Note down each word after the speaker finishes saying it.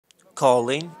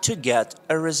calling to get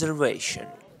a reservation.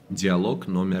 Диалог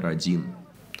номер 1.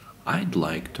 I'd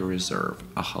like to reserve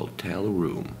a hotel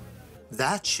room.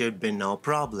 That should be no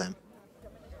problem.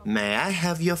 May I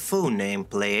have your full name,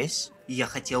 please? Я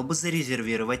хотел бы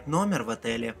зарезервировать номер в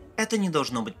отеле. Это не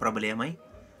должно быть проблемой.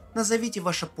 Назовите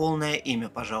ваше полное имя,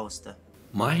 пожалуйста.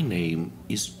 My name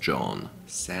is John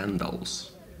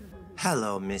Sandals.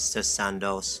 Hello, Mr.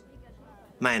 Sandals.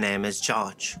 My name is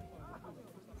George.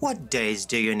 What days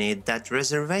do you need that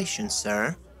reservation,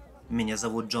 sir? Меня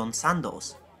зовут Джон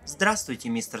Сандалс. Здравствуйте,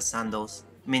 мистер Сандалс.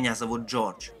 Меня зовут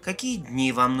Джордж. Какие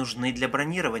дни вам нужны для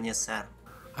бронирования, сэр?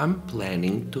 I'm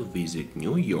planning to visit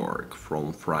New York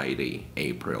from Friday,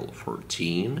 April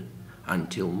 14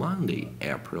 until Monday,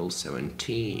 April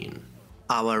 17.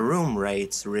 Our room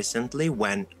rates recently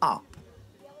went up.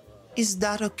 Is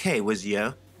that okay with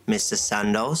you, Mr.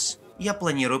 Sandals? Я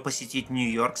планирую посетить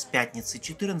Нью-Йорк с пятницы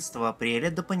 14 апреля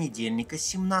до понедельника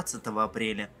 17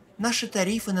 апреля. Наши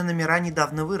тарифы на номера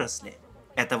недавно выросли.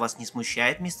 Это вас не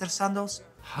смущает, мистер Сандалс?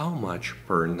 How much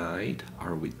per night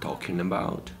are we talking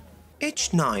about?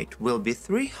 Each night will be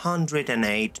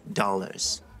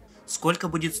 $308. Сколько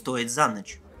будет стоить за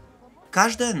ночь?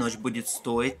 Каждая ночь будет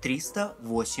стоить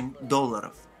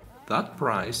 $308. That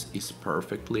price is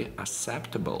perfectly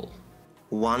acceptable.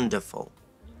 Wonderful.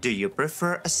 Do you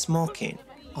prefer a smoking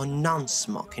or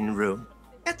non-smoking room?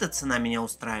 Эта цена меня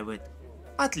устраивает.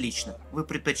 Отлично. Вы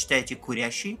предпочитаете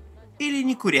курящий или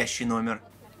не курящий номер?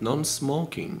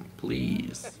 Non-smoking,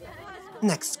 please.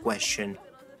 Next question.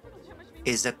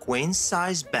 Is a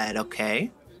queen-size bed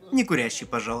okay? Не курящий,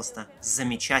 пожалуйста.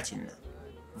 Замечательно.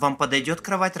 Вам подойдет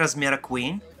кровать размера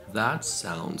Queen? That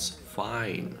sounds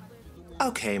fine.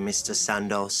 Okay, Mr.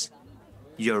 Sandals.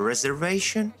 Your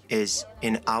reservation is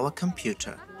in our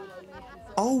computer.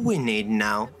 All we need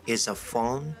now is a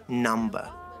phone number.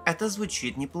 Это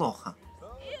звучит неплохо.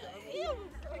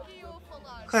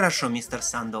 Хорошо, мистер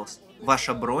Сандалс.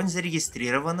 Ваша бронь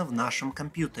зарегистрирована в нашем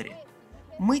компьютере.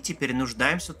 Мы теперь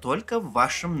нуждаемся только в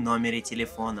вашем номере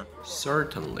телефона.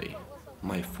 Certainly.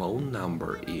 My phone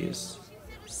number is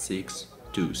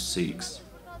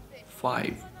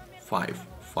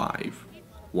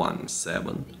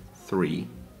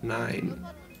 626-555-1739.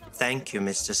 Thank you,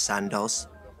 Mr. Sandals.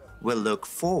 We look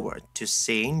forward to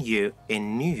seeing you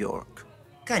in New York.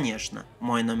 Конечно.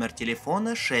 Мой номер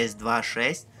телефона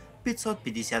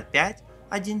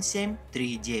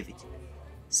 626-555-1739.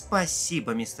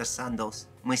 Спасибо, мистер Сандалс.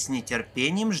 Мы с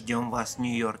нетерпением ждем вас в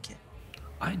Нью-Йорке.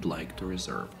 I'd like to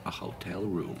reserve a hotel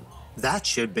room. That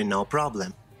should be no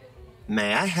problem.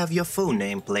 May I have your full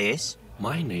name, please?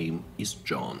 My name is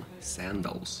John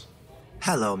Sandals.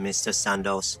 Hello, Mr.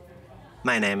 Sandals.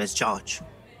 My name is George.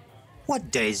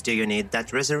 What days do you need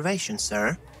that reservation,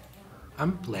 sir?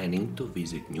 I'm planning to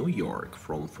visit New York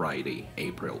from Friday,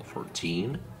 April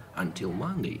 14 until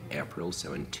Monday, April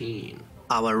 17.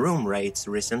 Our room rates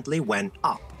recently went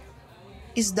up.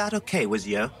 Is that okay with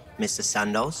you, Mr.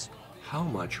 Sandals? How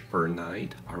much per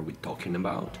night are we talking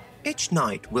about? Each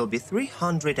night will be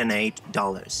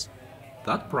 $308.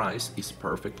 That price is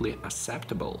perfectly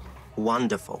acceptable.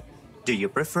 Wonderful. Do you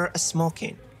prefer a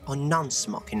smoking or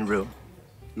non-smoking room?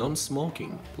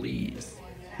 Non-smoking, please.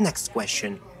 Next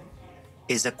question.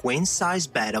 Is a queen-size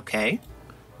bed okay?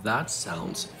 That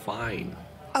sounds fine.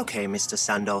 Okay, Mr.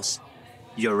 Sandals.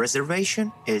 Your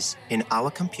reservation is in our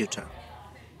computer.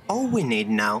 All we need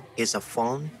now is a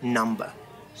phone number.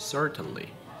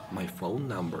 Certainly. My phone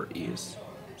number is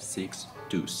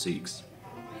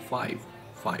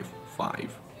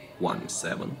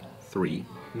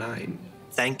 626-555-1739.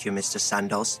 Thank you, Mr.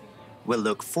 Sandals. We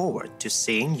look forward to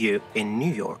seeing you in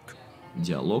New York.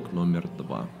 Диалог номер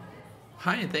 2.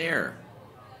 Hi there.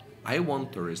 I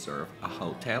want to reserve a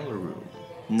hotel room.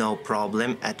 No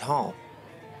problem at all.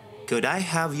 Could I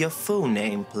have your full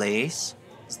name, please?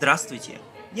 Здравствуйте.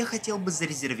 Я хотел бы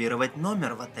зарезервировать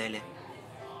номер в отеле.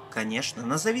 Конечно,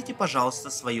 назовите,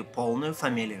 пожалуйста, свою полную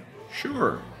фамилию.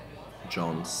 Sure.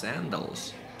 John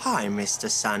Sandals. Hi, Mr.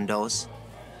 Sandals.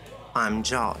 I'm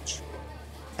George.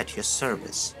 At your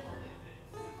service.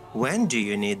 When do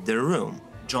you need the room?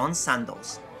 Джон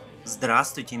Сандалс.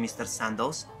 Здравствуйте, мистер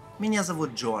Сандалс. Меня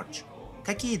зовут Джордж.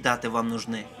 Какие даты вам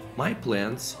нужны? My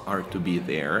plans are to be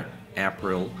there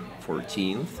April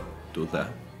 14th to the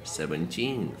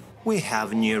 17th. We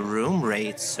have new room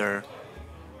rates, sir.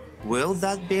 Will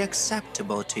that be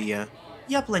acceptable to you?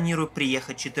 Я планирую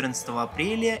приехать 14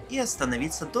 апреля и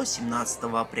остановиться до 17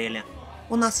 апреля.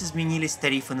 У нас изменились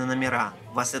тарифы на номера.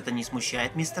 Вас это не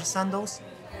смущает, мистер Сандалс?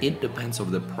 It depends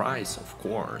on the price, of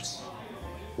course.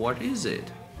 What is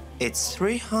it? It's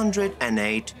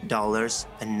 $308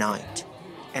 a night.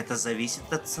 Это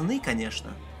зависит от цены,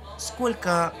 конечно.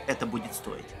 сколько это будет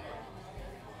стоить?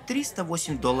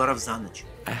 $308 за ночь.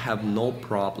 I have no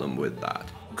problem with that.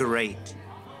 Great.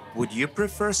 Would you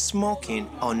prefer smoking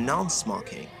or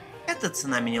non-smoking? Эта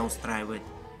цена меня устраивает.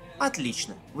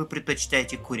 Отлично. Вы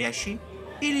предпочитаете курящий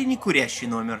или не курящий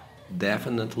номер?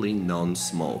 Definitely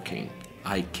non-smoking.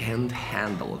 I can't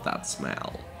handle that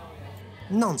smell.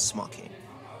 Non-smoking.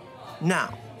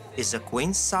 Now, is a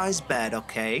queen-size bed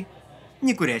okay?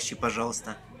 Не курящий,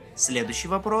 пожалуйста. Следующий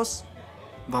вопрос.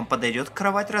 Вам подойдет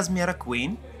кровать размера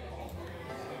Queen?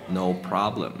 No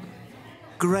problem.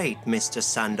 Great, Mr.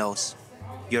 Sandoz.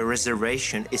 Your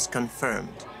reservation is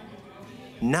confirmed.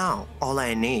 Now, all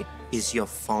I need is your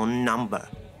phone number.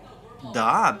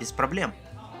 Да, без проблем.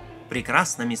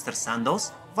 Прекрасно, мистер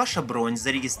Сандоус. Ваша бронь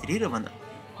зарегистрирована.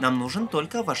 Нам нужен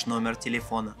только ваш номер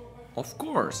телефона. Of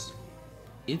course.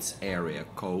 It's area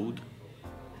code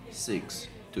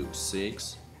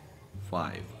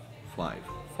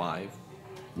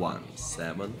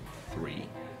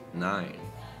 626-555-1739.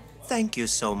 Thank you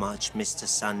so much, Mr.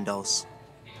 Sandoz.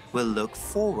 We'll look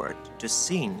forward to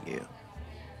seeing you.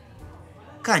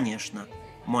 Конечно.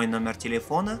 Мой номер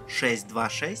телефона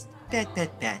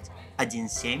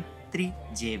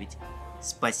 626-555-1739.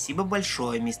 Спасибо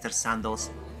большое, мистер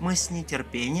Сандоус. Мы с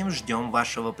нетерпением ждем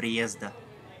вашего приезда.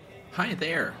 Hi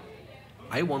there.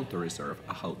 I want to reserve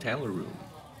a hotel room.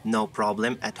 No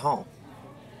problem at all.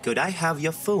 Could I have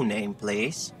your full name,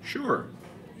 please? Sure.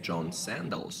 John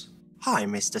Sandals. Hi,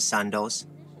 Mr. Sandoz.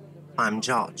 I'm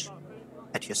George,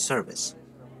 at your service.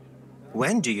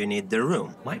 When do you need the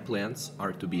room? My plans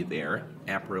are to be there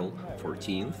April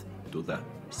 14th to the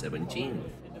 17th.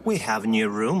 We have new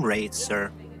room rates,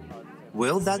 sir.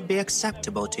 Will that be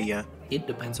acceptable to you? It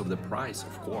depends on the price,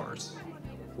 of course.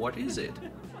 What is it?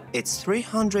 It's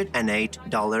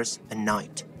 $308 a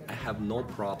night. I have no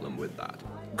problem with that.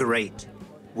 Great.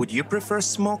 Would you prefer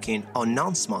smoking or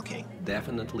non-smoking?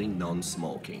 Definitely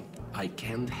non-smoking. I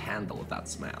can't handle that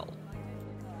smell.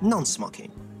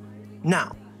 Non-smoking.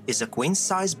 Now, is a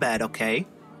queen-size bed okay?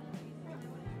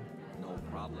 No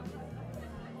problem.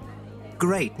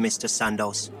 Great, Mr.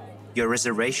 Sandoz. Your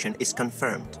reservation is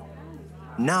confirmed.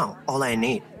 Now, all I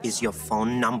need is your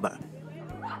phone number.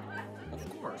 Of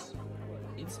course.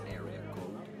 It's area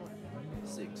code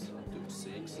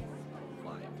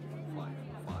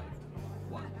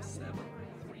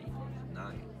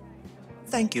 626-555-1739.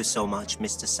 Thank you so much,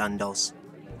 Mr. Sandoz.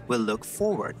 We'll look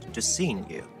forward to seeing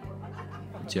you.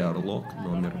 Диалог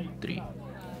номер 3.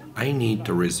 I need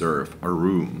to reserve a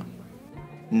room.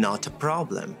 Not a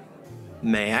problem.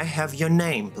 May I have your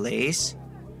name, please?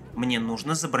 Мне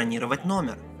нужно забронировать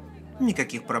номер.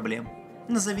 Никаких проблем.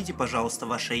 Назовите, пожалуйста,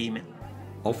 ваше имя.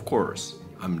 Of course,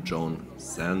 I'm John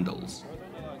Sandals.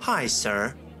 Hi,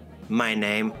 sir. My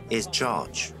name is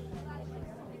George.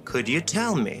 Could you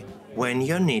tell me when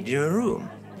you need your room?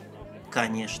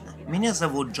 Конечно. Меня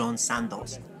зовут Джон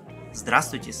Сандоус.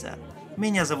 Здравствуйте, сэр.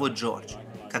 Меня зовут Джордж.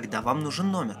 Когда вам нужен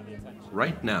номер?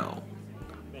 Right now,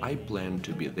 I plan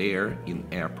to be there in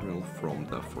April from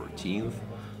the 14th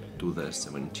to the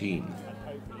 17th.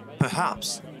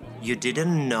 Perhaps you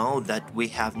didn't know that we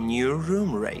have new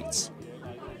room rates.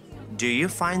 Do you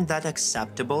find that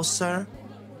acceptable, sir?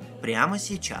 Прямо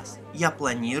сейчас. Я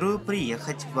планирую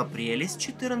приехать в апреле с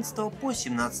 14 по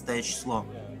 17 число.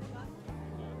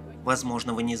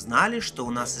 Возможно, вы не знали, что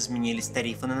у нас изменились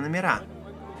тарифы на номера.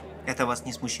 Это вас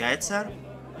не смущает, сэр?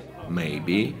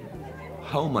 Maybe.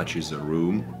 How much is a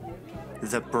room?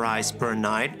 The price per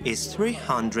night is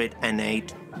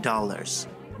 $308.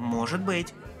 Может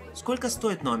быть. Сколько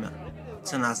стоит номер?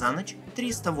 Цена за ночь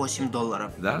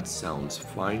 $308. That sounds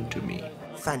fine to me.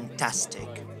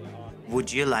 Fantastic.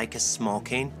 Would you like a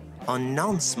smoking or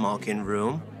non-smoking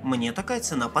room? Мне такая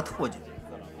цена подходит.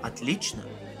 Отлично.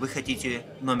 Вы хотите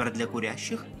номер для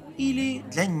курящих или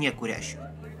для некурящих?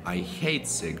 I hate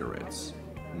cigarettes.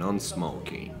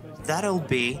 Non-smoking. That'll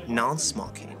be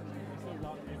non-smoking.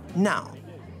 Now,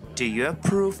 do you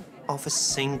approve of a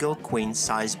single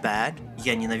queen-size bed?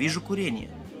 Я ненавижу курение.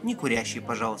 Не курящий,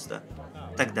 пожалуйста.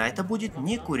 Тогда это будет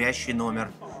не курящий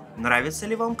номер. Нравится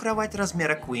ли вам кровать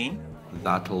размера Queen?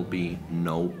 That'll be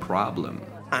no problem.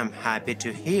 I'm happy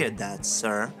to hear that,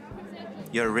 sir.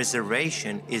 Your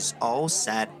reservation is all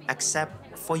set except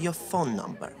for your phone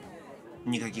number.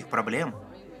 Никаких проблем.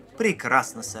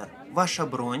 Прекрасно, сэр. Ваша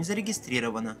бронь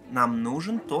зарегистрирована. Нам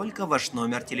нужен только ваш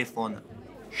номер телефона.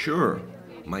 Sure.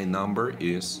 My number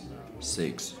is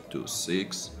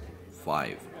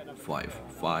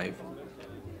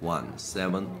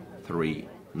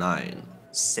 626-555-1739.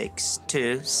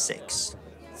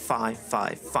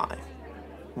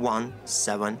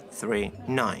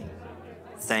 626-555-1739.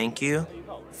 Thank you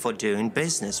for doing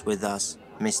business with us,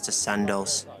 Mr.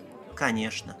 Sandoz.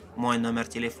 Конечно. Мой номер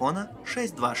телефона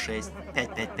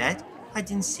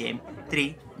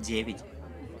 626-555-1739.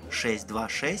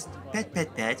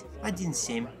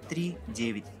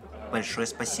 626-555-1739. Большое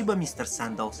спасибо, мистер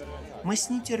Сандалс. Мы с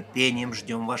нетерпением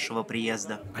ждем вашего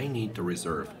приезда. I need to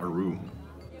reserve a room.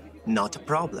 Not a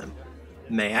problem.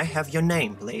 May I have your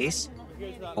name, please?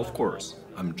 Of course,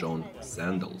 I'm John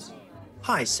Sandals.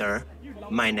 Hi, sir.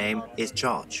 My name is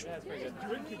George.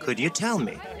 Could you tell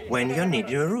me when you're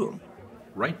needing a room?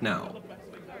 Right now,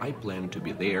 I plan to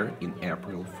be there in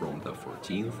April from the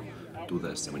 14th to the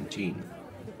 17th.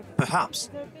 Perhaps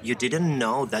you didn't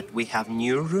know that we have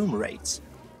new room rates.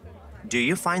 Do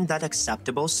you find that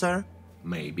acceptable, sir?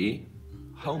 Maybe.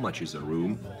 How much is a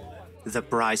room? The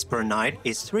price per night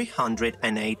is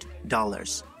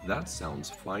 $308. That sounds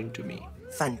fine to me.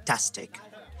 Fantastic.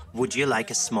 Would you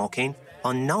like a smoking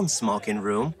or non-smoking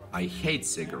room? I hate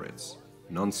cigarettes.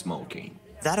 Non-smoking.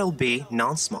 That'll be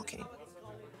non-smoking.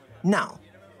 Now,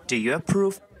 do you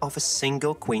approve of a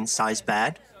single queen-size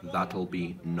bed? That'll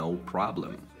be no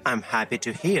problem. I'm happy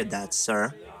to hear that,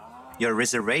 sir. Your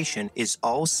reservation is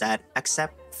all set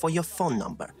except for your phone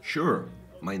number. Sure,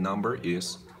 my number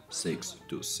is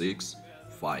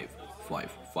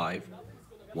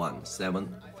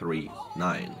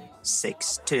 626-555-1739.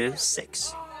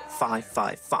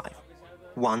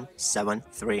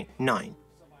 626-555-1739.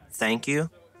 Thank you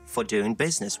for doing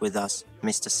business with us,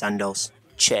 Mr. Sandoz.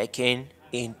 Checking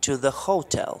into the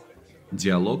hotel.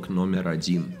 Диалог номер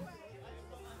 1.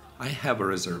 I have a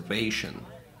reservation.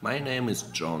 My name is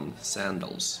John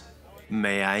Sandals.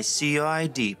 May I see your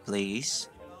ID, please,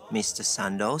 Mr.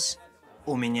 Sandoz?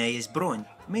 У меня есть бронь.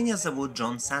 Меня зовут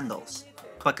Джон Сандалс.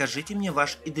 Покажите мне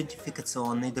ваш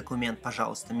идентификационный документ,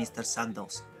 пожалуйста, мистер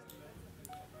Сандалс.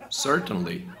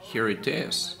 Certainly, here it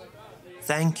is.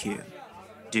 Thank you.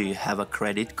 Do you have a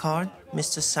credit card,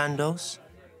 Mr. Sandoz?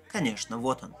 Конечно,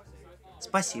 вот он.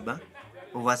 Спасибо.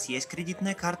 У вас есть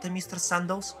кредитная карта, мистер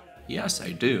Сандалс? Yes,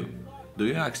 I do. Do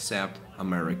you accept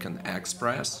American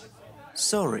Express?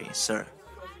 Sorry, sir.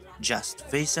 Just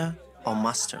Visa or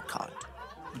MasterCard?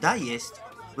 Да, есть.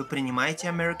 Вы принимаете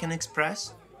American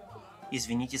Express?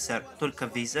 Извините, сэр, только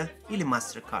Visa или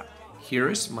MasterCard? Here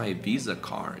is my Visa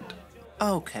card.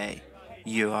 Okay,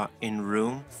 you are in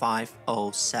room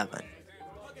 507.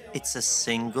 It's a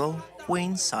single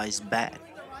queen-size bed.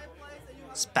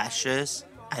 Spacious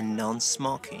and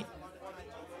non-smoking.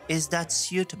 Is that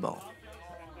suitable?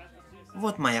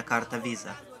 Вот моя карта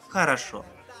Visa. Хорошо.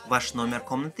 Ваш номер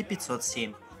комнаты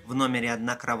 507. В номере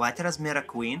одна кровать размера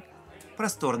Queen.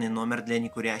 Просторный номер для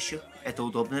некурящих. Это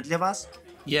удобно для вас?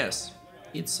 Yes,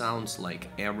 it sounds like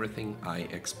everything I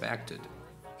expected.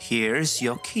 Here's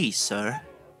your key, sir.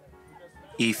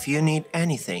 If you need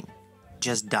anything,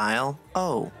 just dial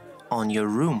O on your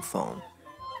room phone.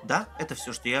 Да, это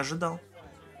все, что я ожидал.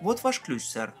 Вот ваш ключ,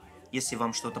 сэр. Если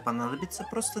вам что-то понадобится,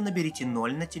 просто наберите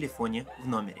 0 на телефоне в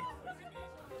номере.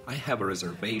 I have a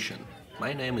reservation.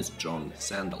 My name is John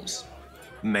Sandals.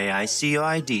 May I see your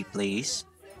ID, please,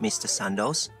 Mr.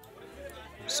 Sandoz?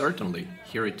 Certainly,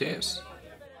 here it is.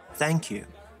 Thank you.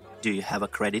 Do you have a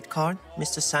credit card,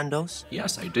 Mr. Sandoz?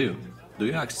 Yes, I do. Do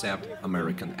you accept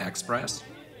American Express?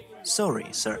 Sorry,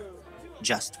 sir.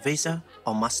 Just Visa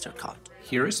or MasterCard?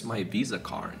 Here is my Visa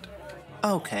card.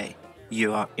 Okay,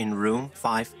 you are in room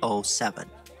 507.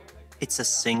 It's a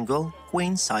single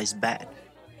queen-size bed.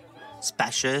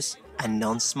 Spacious and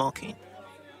non-smoking.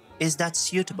 Is that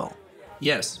suitable?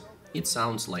 Yes, it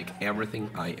sounds like everything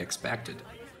I expected.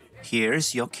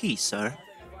 Here's your key, sir.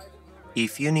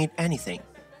 If you need anything,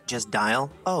 just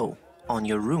dial O on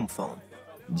your room phone.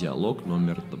 Диалог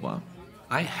номер 2.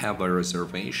 I have a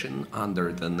reservation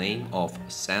under the name of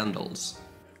Sandals.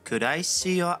 Could I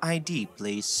see your ID,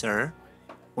 please, sir?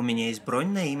 У меня есть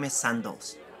бронь на имя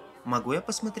Sandals. Могу я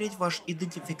посмотреть ваш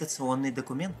идентификационный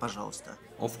документ, пожалуйста?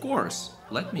 Of course,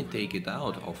 let me take it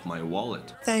out of my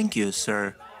wallet. Thank you,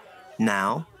 sir.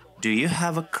 Now, do you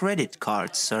have a credit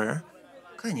card, sir?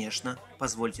 Конечно.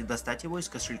 Позвольте достать его из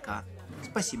кошелька.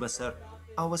 Спасибо, сэр.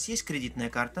 А у вас есть кредитная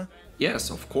карта?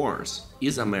 Yes, of course.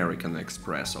 Is American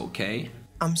Express okay?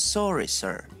 I'm sorry,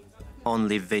 sir.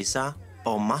 Only Visa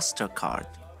or MasterCard?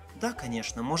 Да,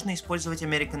 конечно. Можно использовать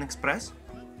American Express?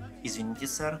 Извините,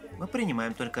 сэр, мы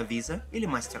принимаем только Visa или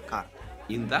MasterCard.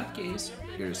 In that case,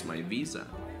 here's my Visa.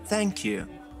 Thank you.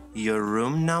 Your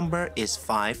room number is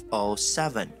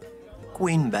 507.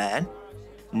 Queen bed,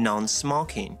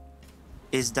 non-smoking.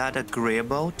 Is that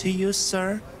agreeable to you,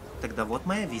 sir? Тогда вот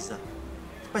моя виза.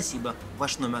 Спасибо.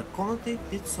 Ваш номер комнаты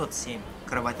 507.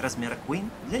 Кровать размера Queen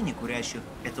для некурящих.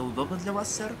 Это удобно для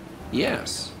вас, сэр?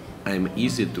 Yes, I'm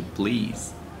easy to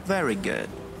please. Very good.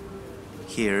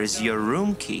 Here is your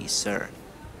room key, sir.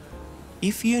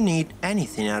 If you need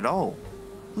anything at all,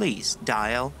 please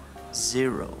dial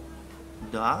 0.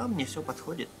 Да, мне все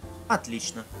подходит.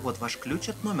 Отлично. Вот ваш ключ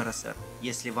от номера, сэр.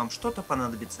 Если вам что-то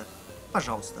понадобится,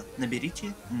 пожалуйста,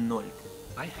 наберите 0.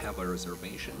 I have a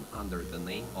reservation under the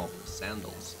name of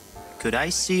Sandals. Could I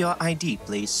see your ID,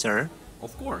 please, sir?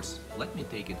 Of course, let me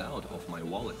take it out of my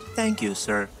wallet. Thank you,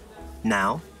 sir.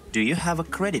 Now, do you have a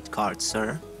credit card,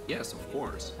 sir? Yes, of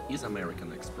course. Is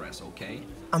American Express okay?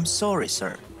 I'm sorry,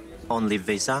 sir. Only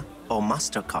Visa or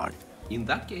MasterCard. In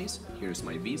that case, here's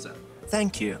my visa.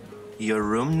 Thank you. Your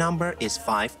room number is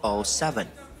 507.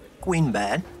 Queen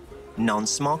bed,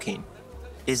 non-smoking.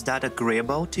 Is that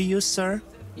agreeable to you, sir?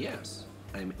 Yes,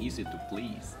 I'm easy to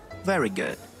please. Very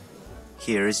good.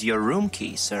 Here is your room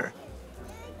key, sir.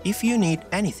 If you need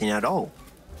anything at all,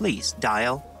 please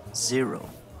dial 0.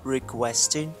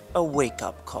 Requesting a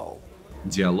wake-up call.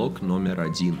 Диалог номер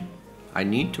 1. I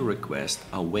need to request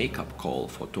a wake-up call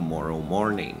for tomorrow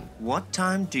morning. What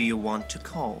time do you want to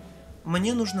call?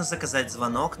 Мне нужно заказать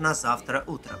звонок на завтра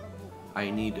утром. I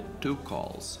need 2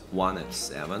 calls, one at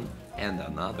 7 and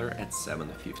another at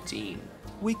 7:15.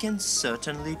 We can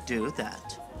certainly do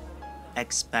that.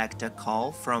 Expect a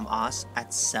call from us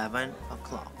at 7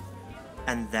 o'clock,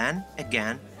 and then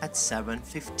again at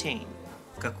 7:15.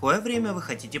 В какое время вы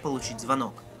хотите получить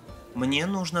звонок? Мне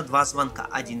нужно 2 звонка,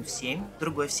 один в 7,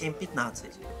 другой в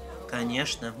 7:15.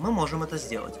 Конечно, мы можем это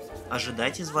сделать.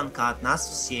 Ожидайте звонка от нас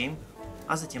в 7,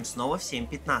 а затем снова в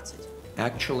 7:15.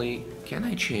 Actually, can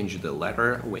I change the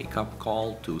letter wake-up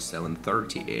call to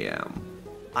 7:30 a.m.?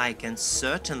 I can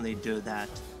certainly do that.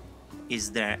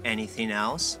 Is there anything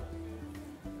else?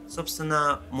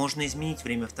 Собственно, можно изменить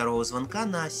время второго звонка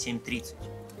на 7:30.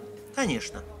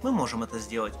 Конечно, мы можем это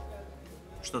сделать.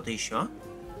 Что-то еще?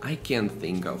 I can't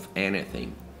think of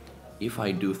anything. If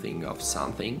I do think of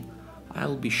something,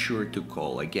 I'll be sure to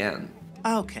call again.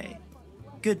 Okay.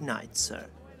 Good night, sir.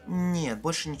 Нет,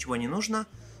 больше ничего не нужно.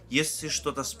 Если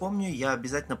что-то вспомню, я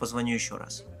обязательно позвоню еще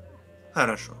раз.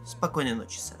 Хорошо. Спокойной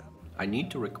ночи, сэр. I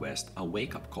need to request a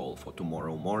wake-up call for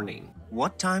tomorrow morning.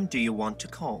 What time do you want to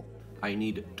call? I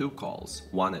need 2 calls,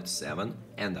 one at 7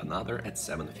 and another at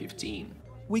 7:15.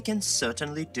 We can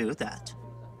certainly do that.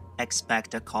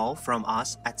 Expect a call from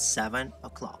us at 7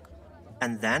 o'clock,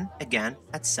 and then again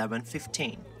at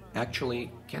 7:15.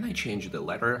 Actually, can I change the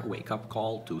letter wake-up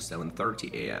call to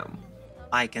 7:30 a.m.?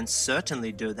 I can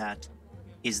certainly do that.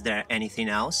 Is there anything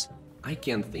else? I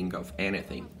can't think of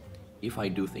anything. If I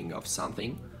do think of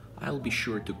something, I'll be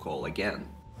sure to call again.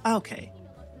 Okay.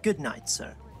 Good night,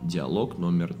 sir. Диалог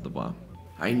номер 2.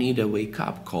 I need a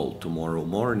wake-up call tomorrow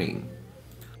morning.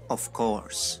 Of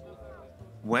course.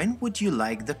 When would you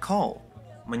like the call?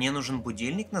 Мне нужен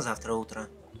будильник на завтра утро.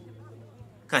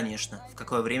 Конечно. В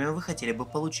какое время вы хотели бы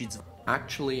получить звонок?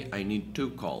 Actually, I need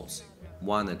 2 calls,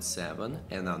 one at 7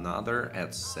 and another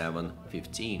at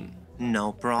 7:15.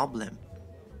 No problem.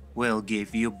 We'll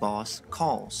give you both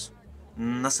calls.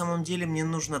 На самом деле мне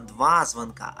нужно 2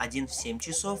 звонка, один в 7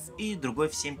 часов и другой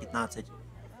в 7:15.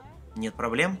 Нет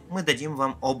проблем, мы дадим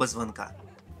вам оба звонка.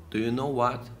 Do you know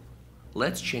what?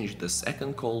 Let's change the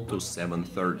second call to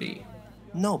 7:30.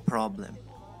 No problem.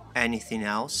 Anything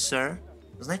else, sir?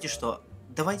 Знаете что,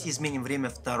 давайте изменим время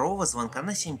второго звонка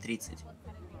на 7:30.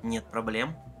 Нет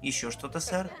проблем. Еще что-то,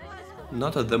 сэр?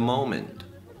 Not at the moment.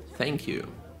 Thank you.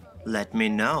 Let me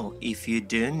know if you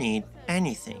do need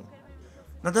anything.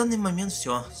 На данный момент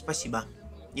все, спасибо.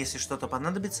 Если что-то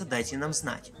понадобится, дайте нам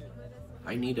знать.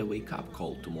 I need a wake-up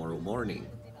call tomorrow morning.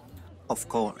 Of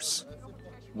course.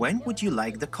 When would you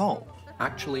like the call?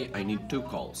 Actually, I need 2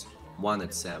 calls, one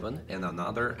at 7 and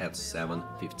another at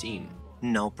 7:15.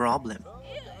 No problem.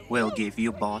 We'll give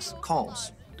you both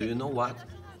calls. Do you know what?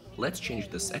 Let's change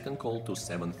the second call to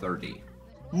 7:30.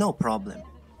 No problem.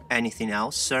 Anything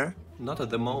else, sir? Not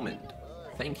at the moment.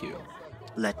 Thank you.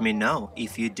 Let me know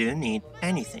if you do need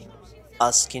anything.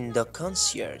 Asking the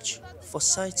concierge for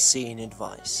sightseeing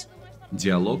advice.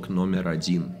 Диалог номер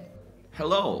 1.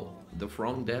 Hello. The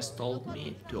front desk told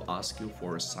me to ask you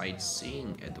for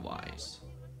sightseeing advice.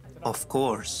 Of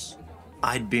course.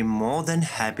 I'd be more than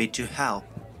happy to help.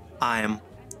 I am,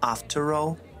 after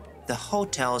all, the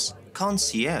hotel's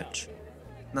concierge.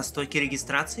 На стойке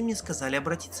регистрации мне сказали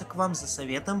обратиться к вам за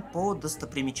советом по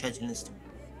достопримечательностям.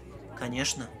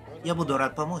 Конечно, я буду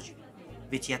рад помочь,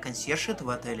 ведь я консьерж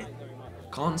этого отеля.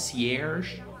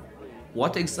 Concierge?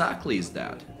 What exactly is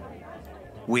that?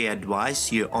 We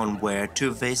advise you on where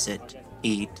to visit,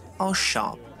 eat or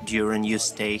shop during your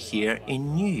stay here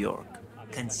in New York.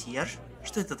 Консьерж?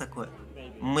 Что это такое?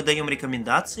 Мы даем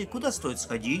рекомендации, куда стоит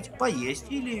сходить, поесть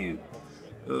или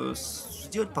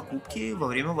сделать покупки во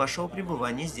время вашего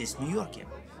пребывания здесь, в Нью-Йорке.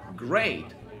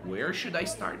 Great! Where should I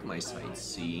start my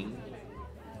sightseeing?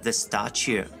 The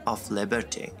Statue of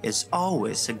Liberty is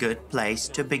always a good place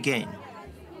to begin.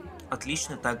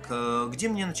 Отлично, так где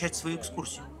мне начать свою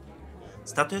экскурсию?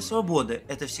 Статуя Свободы –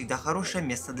 это всегда хорошее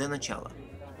место для начала.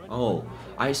 Oh,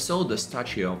 I saw the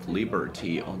Statue of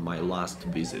Liberty on my last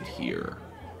visit here.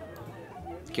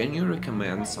 Can you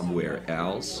recommend somewhere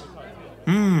else?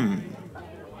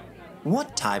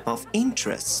 What type of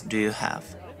interests do you have?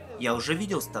 Я уже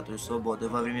видел статую Свободы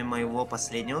во время моего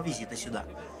последнего визита сюда.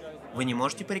 Вы не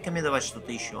можете порекомендовать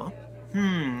что-то еще?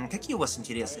 Какие у вас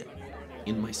интересы?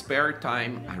 In my spare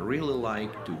time, I really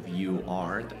like to view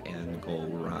art and go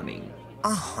running.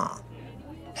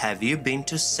 Have you been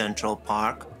to Central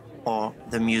Park or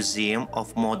the Museum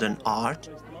of Modern Art?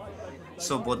 В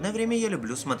свободное время я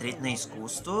люблю смотреть на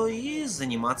искусство и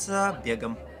заниматься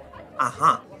бегом.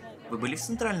 Ага, вы были в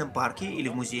Центральном парке или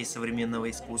в Музее современного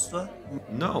искусства?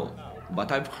 No,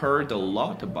 but I've heard a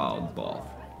lot about both.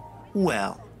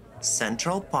 Well,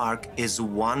 Central Park is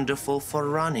wonderful for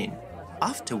running.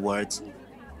 Afterwards,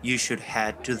 you should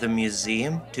head to the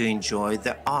museum to enjoy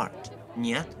the art.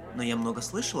 Нет, но я много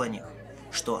слышал о них.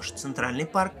 Что ж, Центральный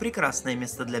парк – прекрасное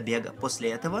место для бега.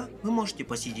 После этого вы можете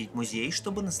посетить музей,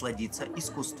 чтобы насладиться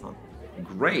искусством.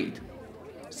 Great!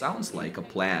 Sounds like a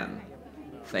plan.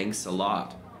 Thanks a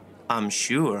lot. I'm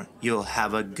sure you'll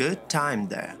have a good time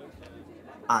there.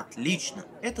 Отлично,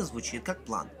 это звучит как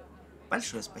план.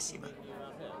 Большое спасибо.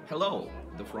 Hello,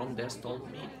 the front desk told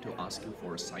me to ask you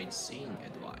for sightseeing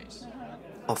advice.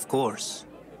 Of course,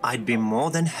 I'd be more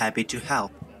than happy to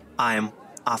help. I am,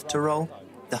 after all,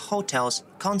 the hotel's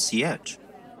concierge.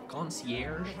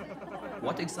 Concierge?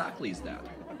 What exactly is that?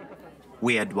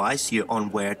 We advise you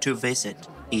on where to visit,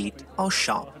 eat, or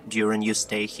shop during your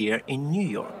stay here in New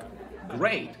York.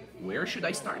 Great! Where should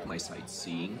I start my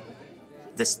sightseeing?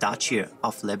 The Statue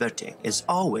of Liberty is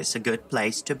always a good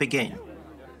place to begin.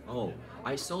 Oh,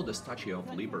 I saw the Statue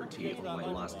of Liberty on my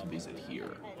last visit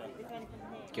here.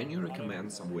 Can you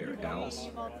recommend somewhere else?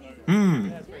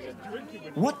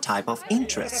 What type of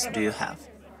interests do you have?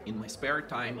 In my spare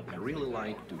time, I really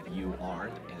like to view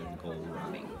art and go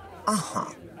running.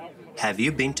 Have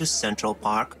you been to Central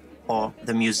Park or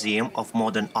the Museum of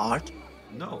Modern Art?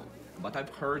 No, but I've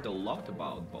heard a lot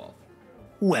about both.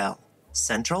 Well,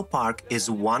 Central Park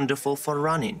is wonderful for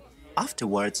running.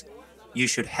 Afterwards, you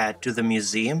should head to the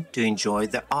museum to enjoy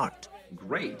the art.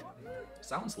 Great!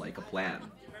 Sounds like a plan.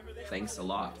 Thanks a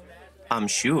lot. I'm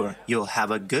sure you'll have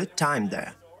a good time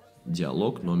there.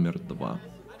 Диалог номер 2.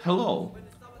 Hello,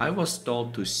 I was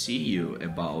told to see you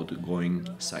about going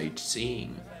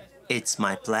sightseeing. It's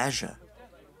my pleasure.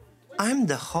 I'm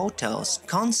the hotel's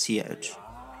concierge.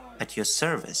 At your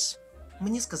service.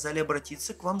 Мне сказали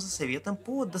обратиться к вам за советом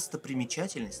по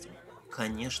достопримечательностям.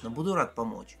 Конечно, буду рад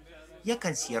помочь. Я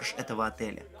консьерж этого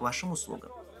отеля, к вашим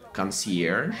услугам.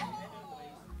 Concierge?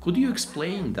 Could you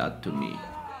explain that to me?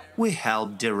 We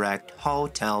help direct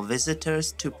hotel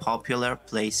visitors to popular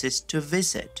places to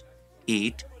visit,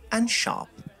 eat, and shop.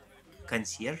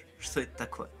 Консьерж? Что это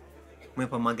такое? Мы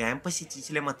помогаем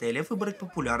посетителям отеля выбрать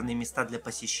популярные места для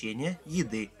посещения,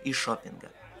 еды и шопинга.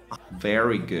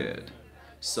 Very good.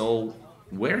 So,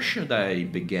 where should I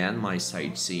begin my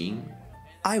sightseeing?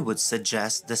 I would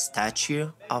suggest the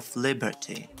Statue of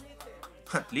Liberty.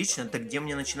 Отлично, так где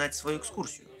мне начинать свою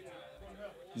экскурсию?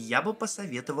 Я бы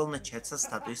посоветовал начать со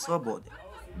статуи Свободы.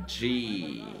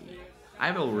 Gee,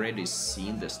 I've already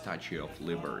seen the Statue of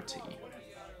Liberty.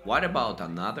 What about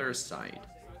another side?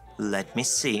 Let me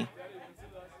see.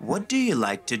 What do you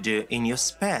like to do in your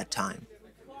spare time?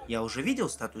 Я уже видел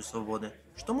статую Свободы.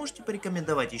 Что можете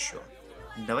порекомендовать еще?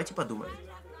 Давайте подумаем.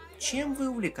 Чем вы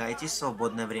увлекаетесь в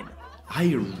свободное время?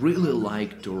 I really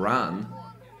like to run,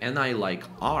 and I like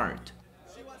art.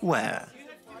 Where?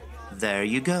 There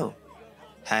you go.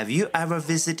 Have you ever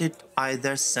visited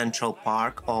either Central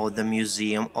Park or the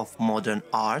Museum of Modern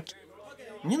Art?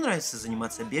 Мне нравится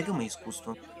заниматься бегом и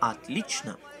искусством.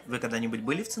 Отлично! Вы когда-нибудь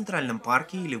были в Центральном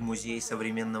парке или в Музее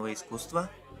современного искусства?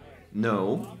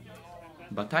 No,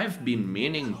 but I've been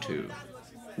meaning to.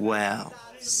 Well,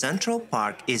 Central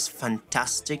Park is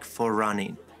fantastic for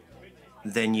running.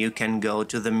 Then you can go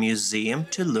to the museum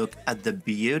to look at the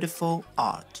beautiful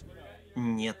art.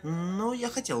 Нет, но я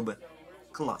хотел бы.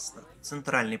 Классно.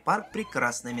 Центральный парк –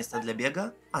 прекрасное место для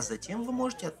бега, а затем вы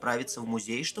можете отправиться в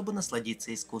музей, чтобы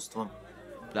насладиться искусством.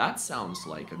 That sounds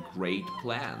like a great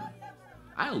plan.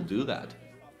 I'll do that.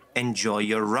 Enjoy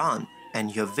your run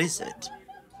and your visit.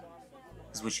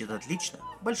 Звучит отлично.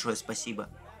 Большое спасибо.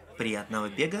 Приятного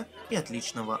бега и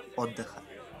отличного отдыха.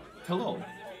 Hello,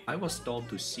 I was told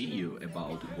to see you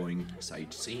about going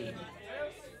sightseeing.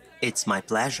 It's my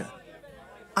pleasure.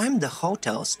 I'm the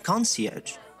hotel's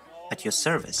concierge. At your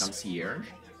service. Concierge?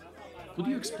 Could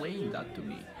you explain that to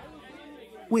me?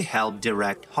 We help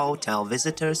direct hotel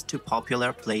visitors to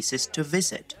popular places to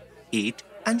visit, eat,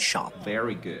 and shop.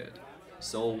 Very good.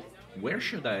 So, where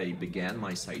should I begin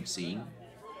my sightseeing?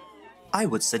 I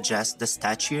would suggest the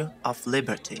Statue of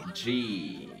Liberty.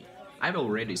 Gee, I've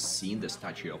already seen the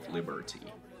Statue of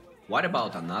Liberty. What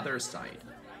about another side?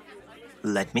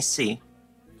 Let me see.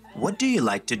 What do you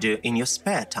like to do in your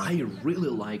spare I time? really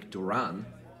like to run,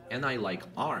 and I like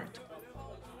art.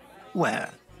 Well,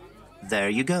 there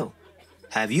you go.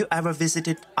 Have you ever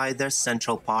visited either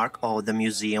Central Park or the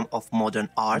Museum of Modern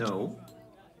Art? No,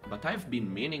 but I've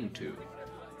been meaning to.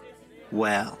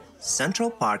 Well,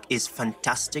 Central Park is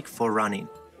fantastic for running.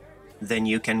 Then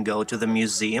you can go to the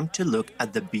museum to look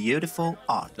at the beautiful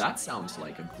art. That sounds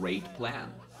like a great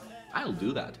plan. I'll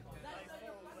do that.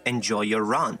 Enjoy your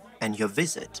run and your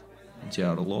visit.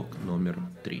 Диалог номер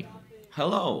 3.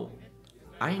 Hello,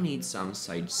 I need some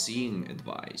sightseeing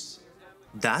advice.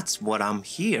 That's what I'm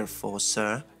here for,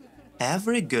 sir.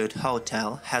 Every good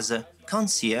hotel has a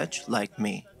concierge like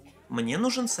me. Мне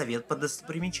нужен совет по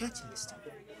достопримечательностям.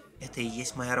 Это и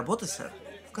есть моя работа, сэр.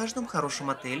 В каждом хорошем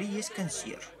отеле есть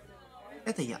консьерж.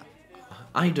 Это я.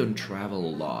 I don't travel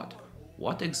a lot.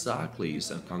 What exactly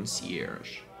is a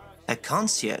concierge? A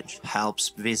concierge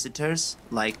helps visitors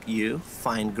like you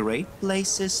find great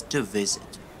places to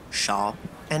visit, shop,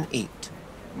 and eat.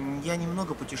 Я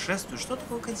немного путешествую. Что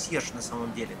такое консьерж на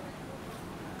самом деле?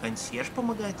 Консьерж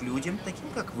помогает людям, таким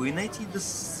как вы, найти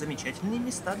замечательные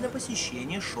места для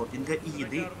посещения, шопинга и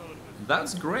еды.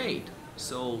 That's great.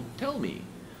 So tell me,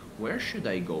 where should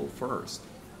I go first?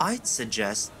 I'd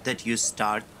suggest that you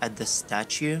start at the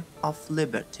Statue of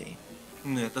Liberty.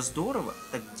 Ну это здорово.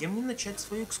 Так где мне начать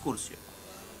свою экскурсию?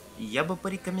 Я бы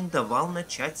порекомендовал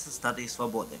начать со Статуи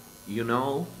Свободы. You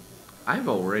know, I've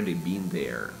already been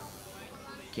there.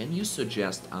 Can you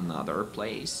suggest another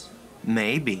place?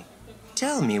 Maybe.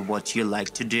 Tell me what you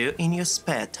like to do in your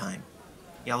spare time.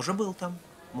 Я уже был там.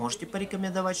 Можете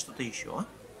порекомендовать что-то еще?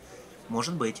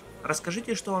 Может быть.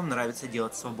 Расскажите, что вам нравится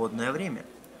делать в свободное время.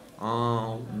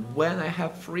 When I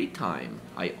have free time,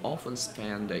 I often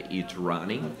spend it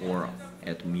running or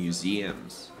at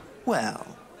museums. Well,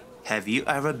 have you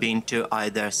ever been to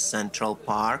either Central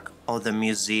Park or the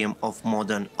Museum of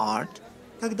Modern Art?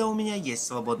 Когда у меня есть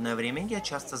свободное время, я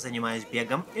часто занимаюсь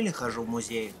бегом или хожу в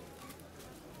музеи.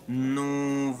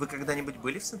 Ну, вы когда-нибудь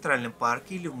были в Центральном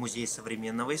парке или в Музее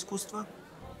современного искусства?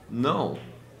 No,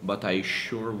 but I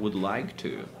sure would like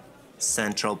to.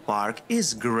 Central Park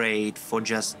is great for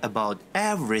just about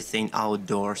everything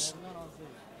outdoors.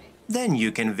 Then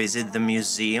you can visit the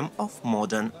Museum of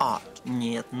Modern Art.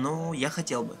 Нет, ну, я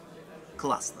хотел бы.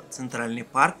 Классно. Центральный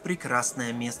парк –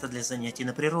 прекрасное место для занятий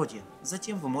на природе.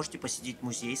 Затем вы можете посетить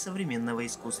Музей современного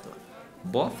искусства.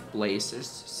 Both places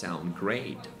sound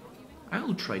great.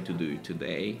 I'll try to do it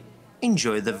today.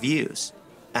 Enjoy the views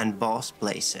and both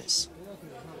places.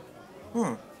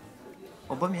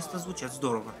 Оба места звучат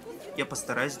здорово. Я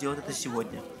постараюсь сделать это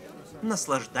сегодня.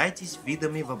 Наслаждайтесь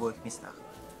видами в обоих местах.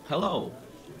 Hello,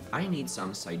 I need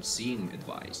some sightseeing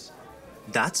advice.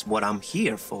 That's what I'm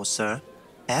here for, sir.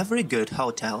 Every good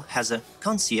hotel has a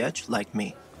concierge like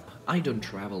me. I don't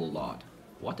travel a lot.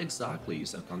 What exactly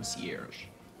is a concierge?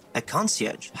 A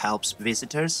concierge helps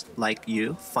visitors like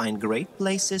you find great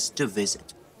places to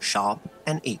visit, shop,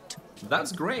 and eat.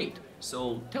 That's great.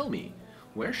 So tell me,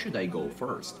 where should I go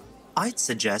first? I'd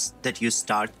suggest that you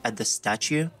start at the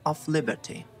Statue of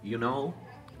Liberty. You know,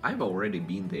 I've already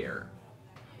been there.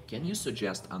 Can you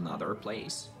suggest another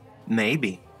place?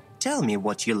 Maybe. Tell me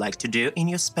what you like to do in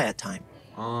your spare time.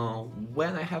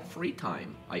 When I have free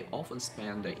time, I often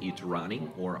spend it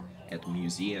running or at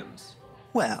museums.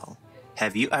 Well,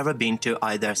 have you ever been to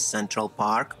either Central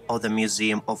Park or the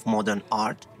Museum of Modern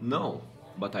Art? No,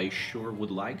 but I sure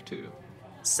would like to.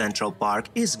 Central Park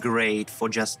is great for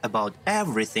just about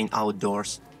everything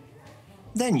outdoors.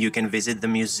 Then you can visit the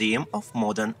Museum of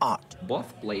Modern Art.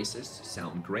 Both places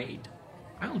sound great.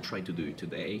 I'll try to do it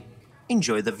today.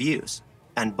 Enjoy the views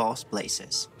and both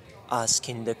places.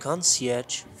 Asking the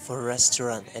concierge for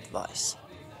restaurant advice.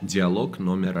 Диалог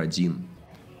номер 1.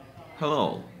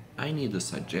 Hello, I need a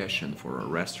suggestion for a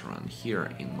restaurant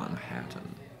here in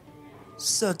Manhattan.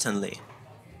 Certainly.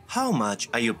 How much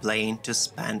are you planning to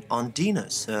spend on dinner,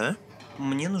 sir?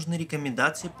 Мне нужны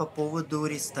рекомендации по поводу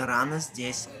ресторана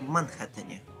здесь, в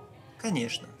Манхэттене.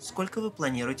 Конечно. Сколько вы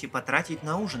планируете потратить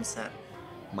на ужин, сэр?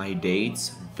 My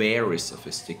date's very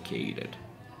sophisticated,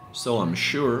 so I'm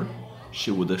sure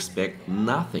she would expect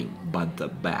nothing but the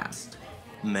best.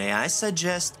 May I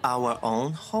suggest our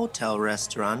own hotel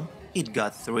restaurant? It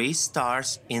got 3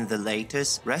 stars in the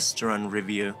latest restaurant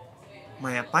review.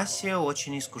 Моя пассия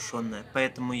очень искушенная,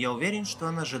 поэтому я уверен, что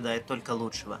она ожидает только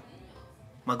лучшего.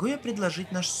 Могу я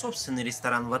предложить наш собственный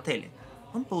ресторан в отеле?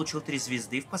 Он получил 3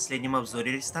 звезды в последнем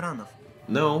обзоре ресторанов.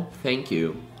 No, thank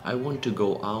you. I want to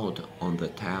go out on the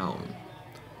town.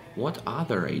 What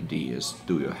other ideas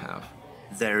do you have?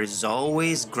 There is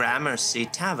always Gramercy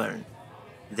Tavern.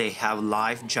 They have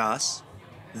live jazz.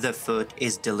 The food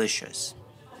is delicious,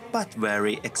 but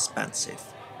very expensive.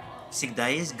 Всегда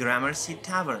есть Gramercy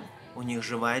Tavern. У них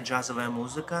живая джазовая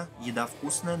музыка, еда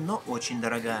вкусная, но очень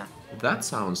дорогая. That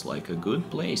sounds like a good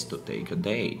place to take a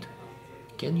date.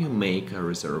 Can you make a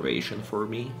reservation for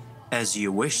me? As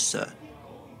you wish, sir.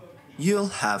 You'll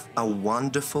have a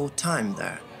wonderful time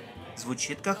there.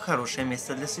 Звучит как хорошее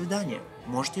место для свидания.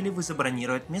 Можете ли вы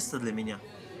забронировать место для меня?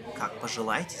 Как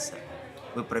пожелаете, сэр.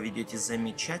 Вы проведете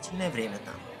замечательное время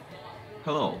там.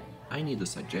 Hello, I need a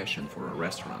suggestion for a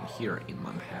restaurant here in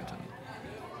Manhattan.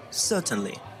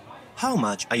 Certainly. How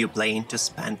much are you planning to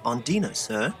spend on dinner,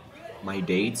 sir? My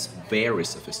date's very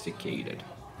sophisticated,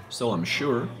 so I'm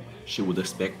sure she would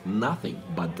expect nothing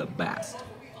but the best.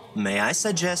 May I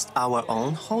suggest our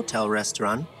own hotel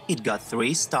restaurant? It got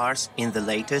 3 stars in the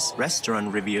latest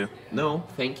restaurant review. No,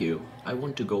 thank you. I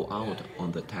want to go out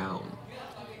on the town.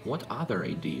 What other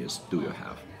ideas do you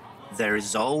have? There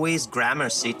is always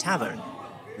Gramercy Tavern.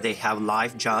 They have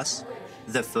live jazz.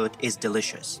 The food is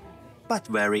delicious, but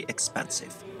very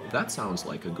expensive. That sounds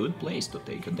like a good place to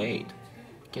take a date.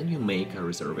 Can you make a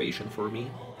reservation for me?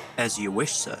 As you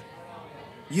wish, sir.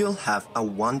 You'll have a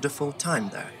wonderful time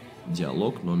there.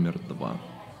 Диалог номер 2.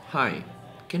 Hi,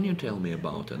 can you tell me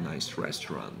about a nice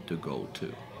restaurant to go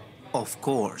to? Of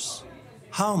course.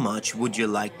 How much would you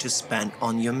like to spend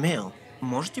on your meal?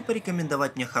 Можете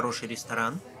порекомендовать мне хороший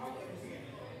ресторан?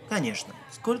 Конечно.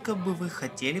 Сколько бы вы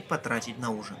хотели потратить на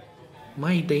ужин?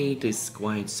 My date is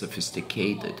quite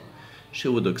sophisticated. She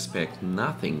would expect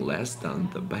nothing less than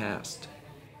the best.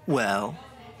 Well,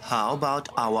 how about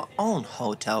our own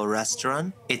hotel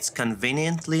restaurant? It's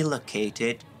conveniently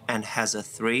located and has a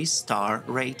 3-star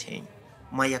rating.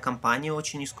 Моя компания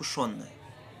очень искушенная,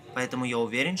 поэтому я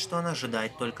уверен, что она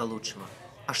ожидает только лучшего.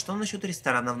 А что насчет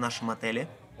ресторана в нашем отеле?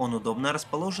 Он удобно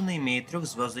расположен и имеет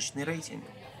 3-звездочный рейтинг.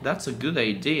 That's a good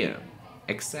idea,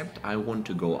 except I want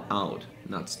to go out,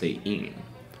 not stay in.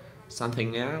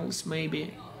 Something else,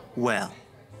 maybe? Well,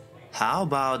 how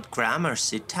about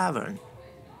Gramercy Tavern?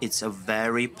 It's a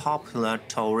very popular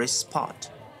tourist spot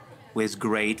with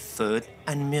great food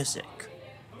and music.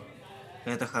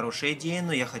 Это хорошая идея,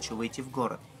 но я хочу выйти в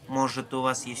город. Может, у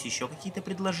вас есть еще какие-то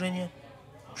предложения?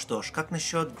 Что ж, как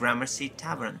насчет Gramercy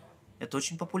Tavern? Это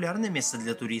очень популярное место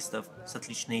для туристов, с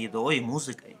отличной едой и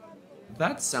музыкой.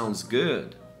 That sounds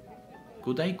good.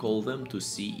 Could I call them to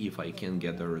see if I can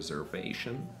get a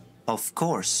reservation? Of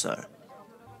course, sir.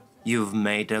 You've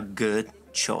made a good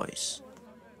choice.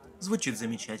 Звучит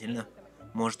замечательно.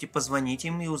 Можете позвонить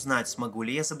им и узнать, смогу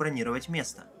ли я забронировать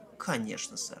место.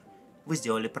 Конечно, сэр. Вы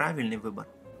сделали правильный выбор.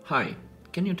 Hi,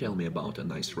 can you tell me about a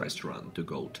nice restaurant to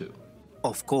go to?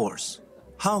 Of course.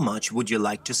 How much would you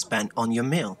like to spend on your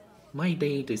meal? My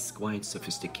date is quite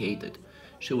sophisticated.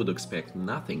 She would expect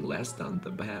nothing less than the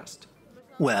best.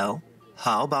 Well,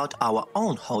 how about our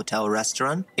own hotel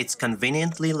restaurant? It's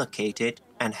conveniently located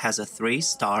and has a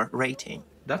 3-star rating.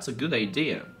 That's a good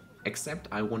idea, except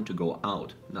I want to go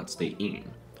out, not stay in.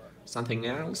 Something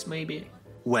else, maybe?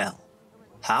 Well,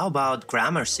 how about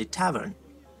Gramercy Tavern?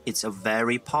 It's a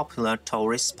very popular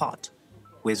tourist spot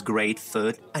with great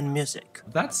food and music.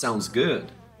 That sounds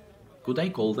good. Could I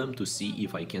call them to see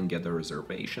if I can get a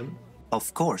reservation?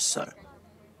 Of course, sir.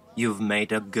 You've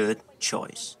made a good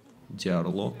choice.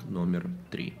 Диалог номер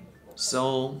 3.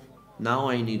 So, now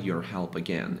I need your help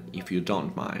again, if you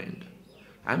don't mind.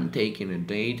 I'm taking a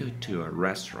date to a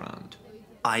restaurant.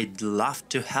 I'd love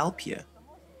to help you.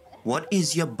 What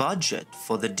is your budget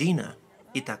for the dinner?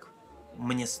 Итак,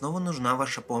 мне снова нужна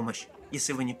ваша помощь,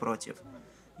 если вы не против.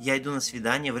 Я иду на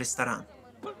свидание в ресторан.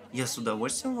 Я с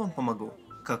удовольствием вам помогу.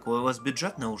 Какой у вас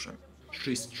бюджет на ужин?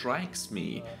 She strikes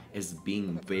me as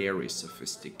being very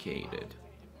sophisticated.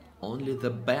 Only the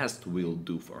best will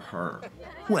do for her.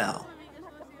 Well,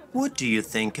 what do you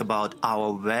think about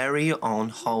our very own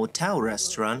hotel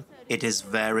restaurant? It is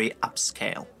very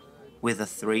upscale, with a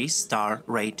 3-star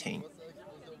rating.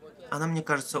 Она мне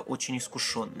кажется очень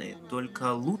искушенной,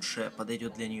 только лучшее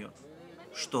подойдет для нее.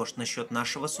 Что ж, насчет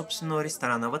нашего собственного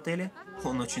ресторана в отеле?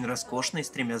 Он очень роскошный, с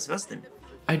 3 звездами.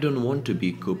 I don't want to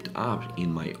be cooped up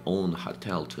in my own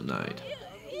hotel tonight.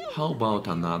 How about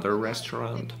another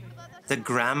restaurant? The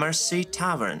Gramercy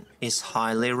Tavern is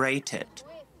highly rated.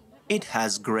 It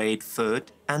has great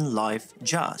food and live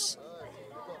jazz,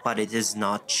 but it is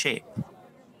not cheap.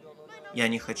 Я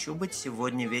не хочу быть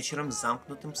сегодня вечером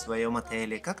замкнутым в своем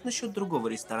отеле. Как насчет другого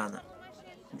ресторана?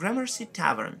 Gramercy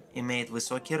Tavern имеет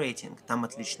высокий рейтинг. Там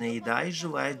отличная еда и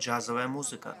живая джазовая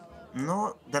музыка.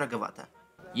 Но дороговато.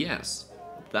 Yes,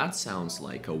 that sounds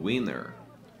like a winner.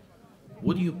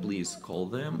 Would you please call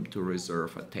them to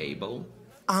reserve a table?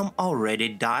 I'm already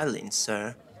dialing,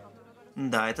 sir.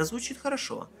 Да, это звучит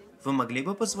хорошо. Вы могли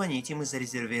бы позвонить им и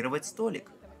зарезервировать столик.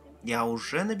 Я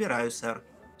уже набираю, сэр.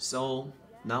 So,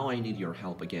 now I need your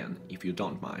help again, if you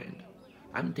don't mind.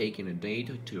 I'm taking a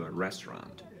date to a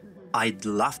restaurant. I'd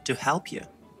love to help you.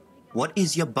 What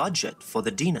is your budget for the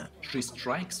dinner? She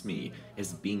strikes me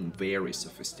as being very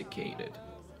sophisticated.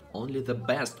 Only the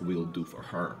best will do for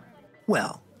her.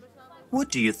 Well, what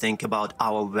do you think about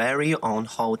our very own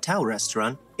hotel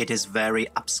restaurant? It is very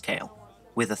upscale,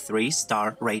 with a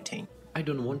 3-star rating. I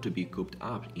don't want to be cooped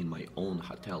up in my own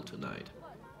hotel tonight.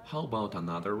 How about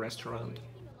another restaurant?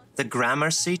 The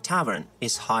Gramercy Tavern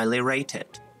is highly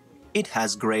rated. It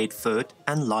has great food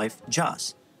and live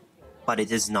jazz, but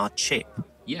it is not cheap.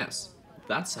 Yes,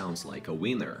 that sounds like a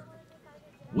winner.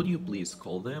 Would you please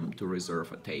call them to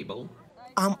reserve a table?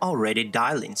 I'm already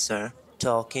dialing, sir.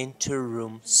 Talking to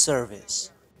room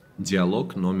service.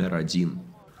 Диалог номер 1.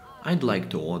 I'd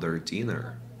like to order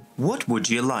dinner. What would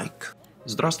you like?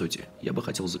 Здравствуйте, я бы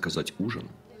хотел заказать ужин.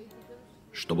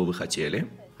 Что бы вы хотели?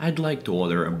 I'd like to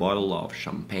order a bottle of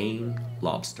champagne,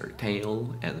 lobster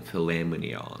tail, and filet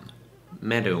mignon.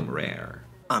 Medium rare.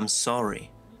 I'm sorry.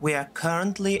 We are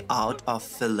currently out of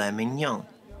filet mignon.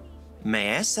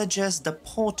 May I suggest the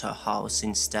porterhouse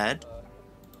instead?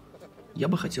 Я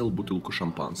бы хотел бутылку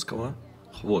шампанского,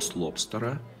 хвост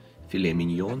лобстера, филе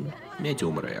миньон,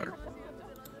 medium rare.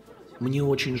 Мне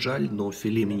очень жаль, но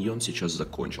филе миньон сейчас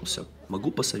закончился.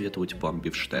 Могу посоветовать вам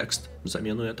бифштекс в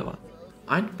замену этого?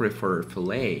 I'd prefer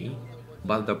filet,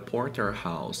 but the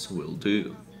porterhouse will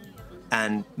do.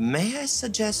 And may I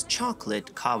suggest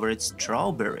chocolate-covered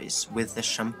strawberries with the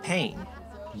champagne?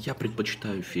 Я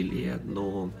предпочитаю филе,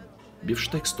 но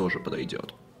бифштекс тоже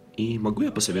подойдет. И могу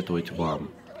я посоветовать вам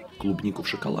клубнику в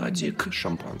шоколаде к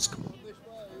шампанскому?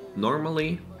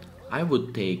 Normally, I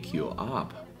would take you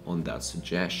up on that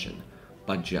suggestion,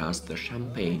 but just the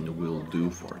champagne will do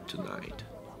for tonight.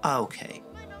 Okay,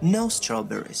 no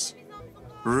strawberries.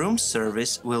 Room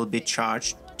service will be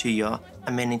charged to your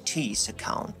amenities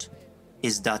account.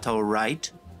 Is that all right?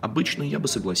 Обычно я бы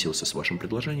согласился с вашим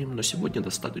предложением, но сегодня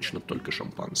достаточно только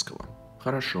шампанского.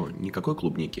 Хорошо, никакой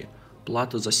клубники.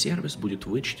 Плата за сервис будет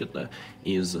вычтена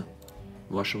из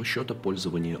вашего счета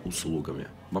пользования услугами.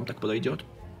 Вам так подойдет?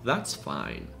 That's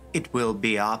fine. It will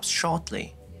be up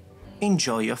shortly.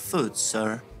 Enjoy your food,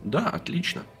 sir. Да,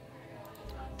 отлично.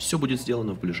 Все будет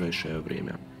сделано в ближайшее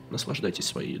время. Наслаждайтесь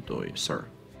своей едой, sir.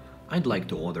 I'd like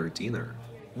to order dinner.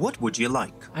 What would you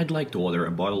like? I'd like to order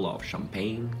a bottle of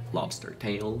champagne, lobster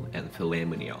tail, and filet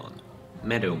mignon.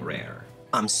 Medium rare.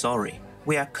 I'm sorry.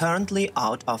 We are currently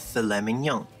out of filet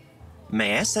mignon.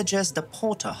 May I suggest the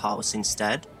porterhouse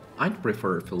instead? I'd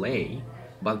prefer filet,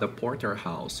 but the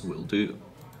porterhouse will do.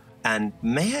 And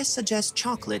may I suggest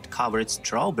chocolate-covered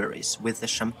strawberries with the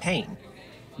champagne?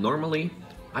 Normally,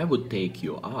 I would take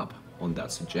you up on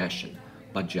that suggestion,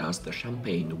 but just the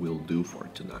champagne will do for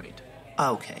tonight.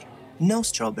 Okay, no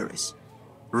strawberries.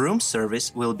 Room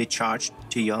service will be charged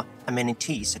to your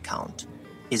amenities account.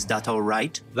 Is that all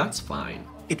right? That's fine.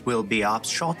 It will be up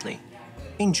shortly.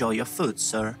 Enjoy your food,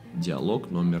 sir.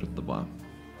 Диалог номер 2.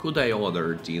 Could I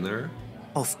order dinner?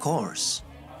 Of course.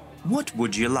 What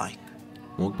would you like?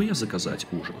 Мог бы я заказать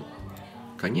ужин?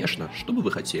 Конечно, что бы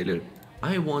вы хотели?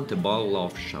 I want a bottle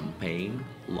of champagne,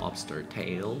 lobster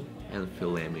tail, and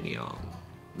filet mignon.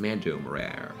 Medium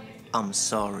rare. I'm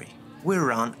sorry. We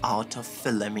ran out of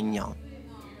filet mignon.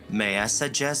 May I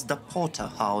suggest the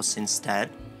porterhouse instead?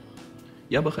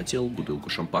 Я бы хотел бутылку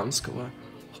шампанского,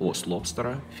 хвост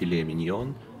лобстера, филе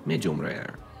миньон, medium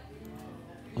rare.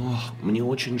 Ох, мне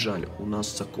очень жаль, у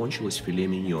нас закончилось филе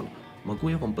миньон. Могу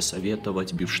я вам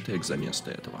посоветовать бифштекс за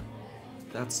место этого?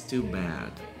 That's too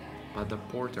bad, but the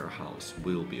porterhouse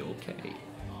will be okay.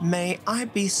 May I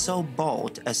be so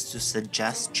bold as to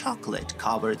suggest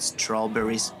chocolate-covered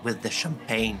strawberries with the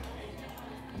champagne?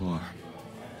 Ох,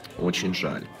 очень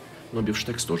жаль, но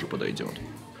бифштекс тоже подойдет.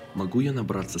 Могу я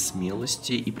набраться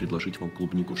смелости и предложить вам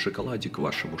клубнику в шоколаде к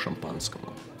вашему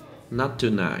шампанскому? Not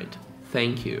tonight,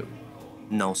 thank you.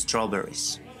 No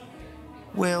strawberries.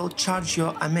 We'll charge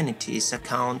your amenities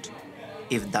account,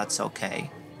 if that's okay.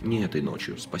 Не этой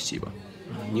ночью, спасибо.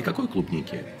 Никакой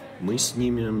клубники. Мы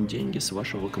снимем деньги с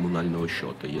вашего коммунального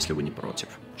счета, если вы не против.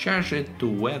 Charge it to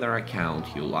whatever account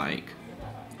you like.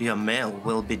 Your mail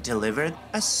will be delivered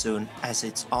as soon as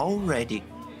it's all ready.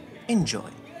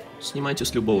 Enjoy. Снимайте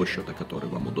с любого счета, который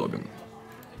вам удобен.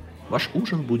 Ваш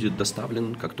ужин будет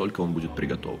доставлен, как только он будет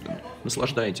приготовлен.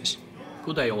 Наслаждайтесь.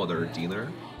 Could I order dinner?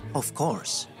 Of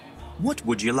course. What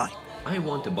would you like? I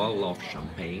want a bottle of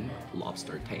champagne,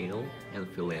 lobster tail, and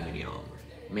filet mignon.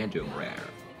 Medium rare.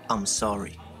 I'm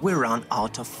sorry, we ran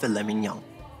out of filet mignon.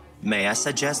 May I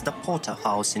suggest the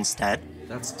porterhouse instead?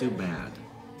 That's too bad,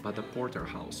 but the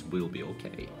porterhouse will be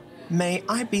okay. May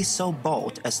I be so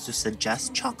bold as to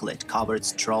suggest chocolate-covered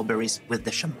strawberries with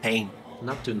the champagne?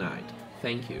 Not tonight,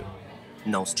 thank you.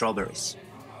 No strawberries.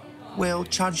 We'll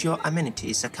charge your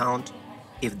amenities account,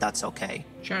 if that's okay.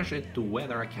 Charge it to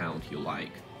whatever account you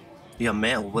like. Your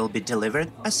mail will be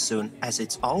delivered as soon as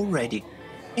it's all ready.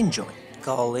 Enjoy.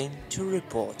 Calling to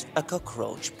report a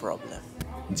cockroach problem.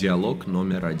 Диалог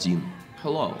номер 1.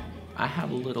 Hello, I have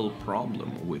a little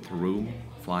problem with room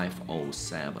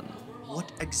 507.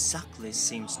 What exactly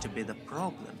seems to be the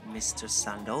problem, Mr.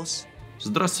 Sandals?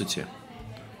 Здравствуйте.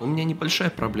 У меня небольшая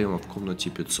проблема в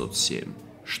комнате 507.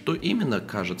 Что именно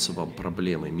кажется вам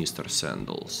проблемой, мистер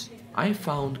Sandals? I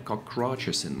found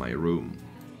cockroaches in my room.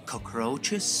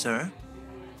 Cockroaches, sir?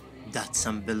 That's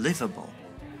unbelievable.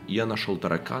 Я нашел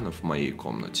тараканов в моей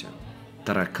комнате.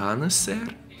 Тараканы,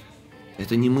 сэр?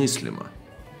 Это немыслимо.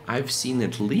 I've seen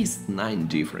at least 9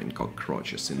 different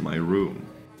cockroaches in my room.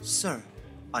 Sir,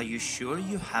 are you sure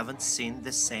you haven't seen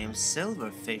the same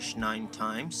silverfish 9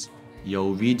 times? Я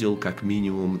увидел как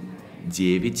минимум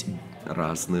 9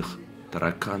 разных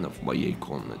тараканов в моей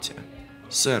комнате.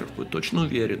 Сэр, вы точно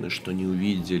уверены, что не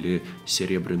увидели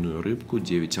серебряную рыбку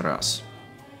 9 раз?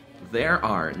 There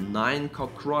are 9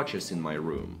 cockroaches in my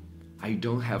room. I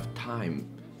don't have time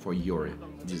for your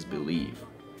disbelief.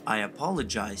 I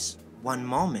apologize. One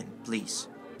moment, please,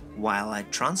 while I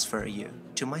transfer you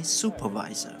to my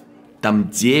supervisor. Там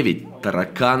 9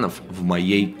 тараканов в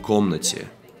моей комнате.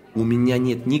 У меня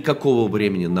нет никакого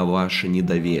времени на ваше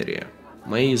недоверие.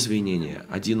 Мои извинения.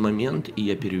 Один момент, и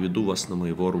я переведу вас на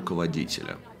моего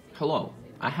руководителя. Hello,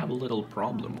 I have a little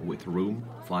problem with room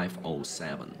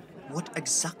 507. What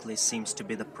exactly seems to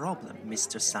be the problem,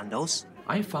 Mr. Sandals?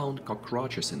 I found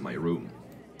cockroaches in my room.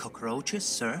 Cockroaches,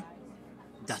 sir?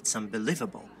 That's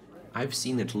unbelievable. I've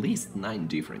seen at least 9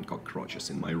 different cockroaches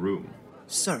in my room.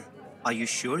 Sir, are you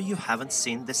sure you haven't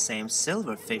seen the same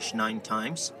silverfish 9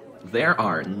 times? There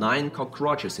are 9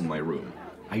 cockroaches in my room.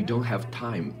 I don't have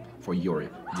time for your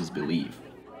disbelief.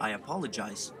 I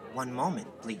apologize. One moment,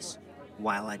 please,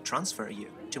 while I transfer you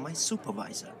to my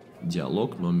supervisor.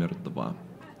 Диалог номер 2.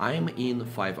 I'm in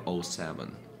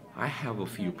 507. I have a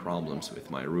few problems with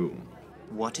my room.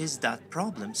 What is that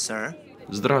problem, sir?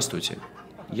 Здравствуйте.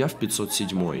 Я в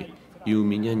 507, и у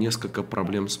меня несколько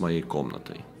проблем с моей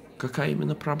комнатой. Какая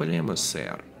именно проблема,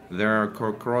 сэр? There are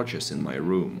cockroaches in my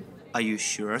room. Are you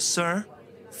sure, sir?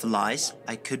 Flies,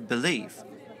 I could believe,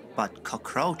 but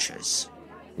cockroaches?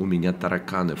 У меня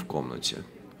тараканы в комнате.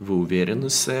 Вы уверены,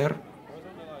 сэр?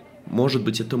 Может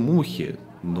быть, это мухи,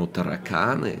 но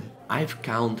тараканы? I've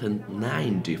counted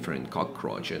 9 different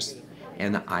cockroaches,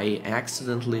 and I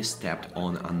accidentally stepped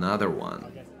on another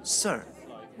one. Sir,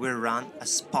 we run a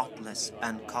spotless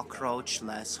and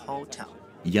cockroachless hotel.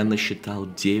 Я насчитал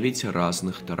 9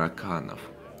 разных тараканов,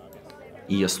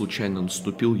 и я случайно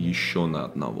наступил еще на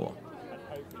одного.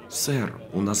 Сэр,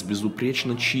 у нас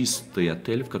безупречно чистый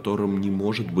отель, в котором не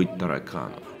может быть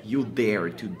тараканов. You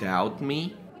dare to doubt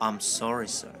me? I'm sorry,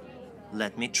 sir.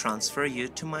 Let me transfer you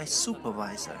to my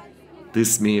supervisor. Ты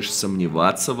смеешь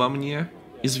сомневаться во мне?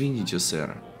 Извините,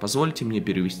 сэр. Позвольте мне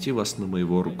перевести вас на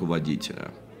моего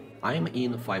руководителя. I'm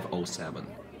in 507.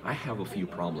 I have a few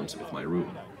problems with my room.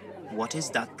 What is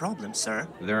that problem, sir?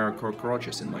 There are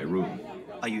cockroaches in my room.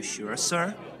 Are you sure,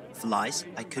 sir? Flies,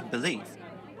 I could believe,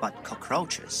 but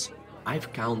cockroaches?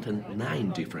 I've counted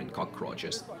 9 different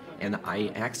cockroaches, and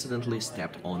I accidentally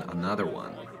stepped on another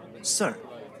one. Sir,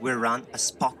 we run a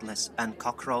spotless and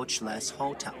cockroachless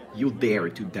hotel. You dare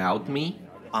to doubt me?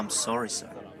 I'm sorry, sir.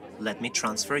 Let me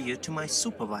transfer you to my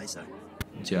supervisor.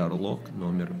 Диалог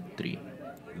номер 3.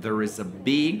 There is a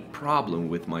big problem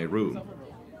with my room.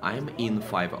 I'm in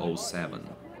 507.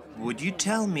 Would you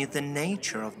tell me the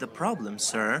nature of the problem,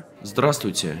 sir?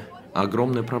 Здравствуйте.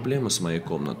 Огромная проблема с моей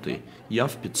комнатой. Я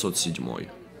в 507.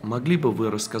 Могли бы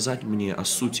вы рассказать мне о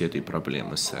сути этой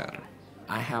проблемы, сэр?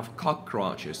 I have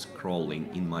cockroaches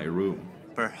crawling in my room.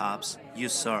 Perhaps you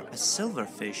saw a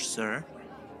silverfish, sir?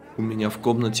 У меня в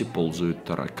комнате ползают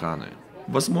тараканы.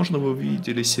 Возможно, вы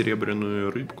видели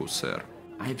серебряную рыбку, сэр.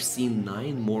 I've seen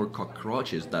 9 more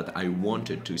cockroaches that I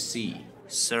wanted to see.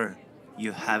 Sir,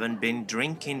 you haven't been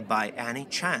drinking by any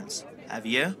chance, have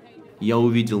you? Я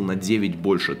увидел на 9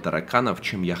 больше тараканов,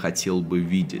 чем я хотел бы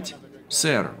видеть.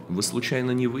 Сэр, вы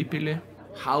случайно не выпили?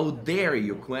 How dare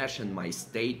you question my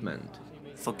statement?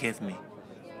 Forgive me.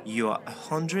 You are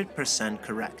 100%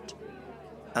 correct.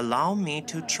 Allow me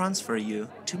to transfer you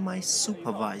to my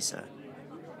supervisor.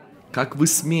 Как вы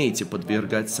смеете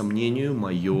подвергать сомнению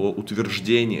мое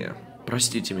утверждение?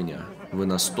 Простите меня, вы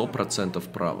на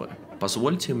 100% правы.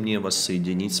 Позвольте мне вас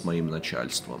соединить с моим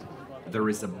начальством. There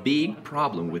is a big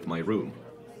problem with my room.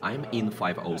 I'm in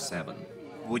 507.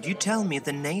 Would you tell me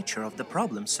the nature of the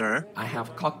problem, sir? I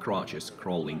have cockroaches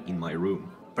crawling in my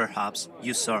room. Perhaps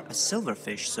you saw a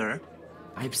silverfish, sir?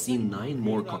 I've seen 9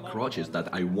 more cockroaches that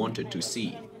I wanted to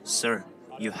see. Sir,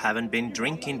 you haven't been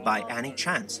drinking by any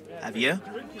chance, have you?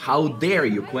 How dare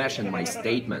you question my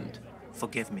statement?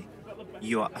 Forgive me.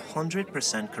 You are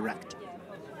 100% correct.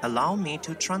 Allow me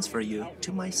to transfer you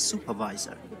to my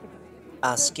supervisor.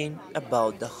 Asking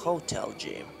about the hotel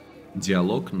gym.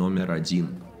 Диалог номер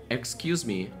 1. Excuse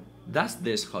me, does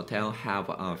this hotel have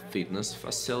a fitness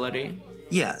facility?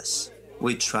 Yes,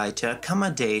 we try to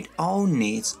accommodate all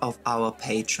needs of our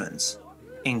patrons,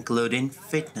 including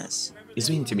fitness.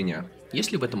 Извините меня,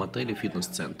 есть ли в этом отеле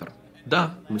фитнес-центр?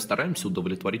 Да, мы стараемся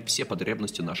удовлетворить все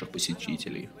потребности наших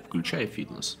посетителей, включая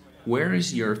фитнес. Where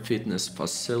is your fitness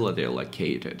facility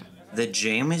located? The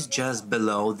gym is just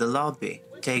below the lobby.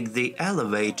 Take the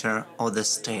elevator or the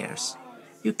stairs.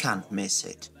 You can't miss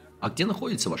it. А где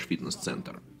находится ваш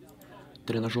фитнес-центр?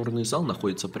 Тренажерный зал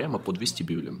находится прямо под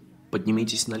вестибюлем.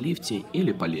 Поднимитесь на лифте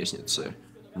или по лестнице.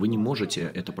 Вы не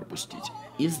можете это пропустить.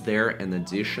 Is there an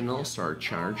additional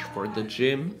surcharge for the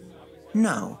gym?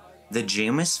 No, the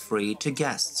gym is free to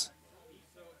guests.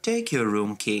 Take your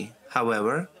room key,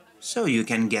 however, so you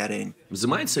can get in.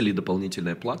 Взимается ли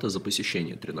дополнительная плата за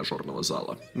посещение тренажерного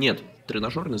зала? Нет,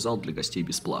 тренажерный зал для гостей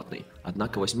бесплатный.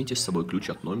 Однако возьмите с собой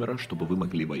ключ от номера, чтобы вы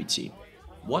могли войти.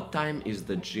 What time is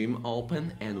the gym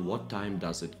open and what time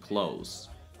does it close?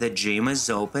 The gym is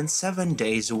open 7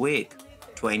 days a week,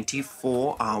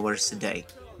 24 hours a day.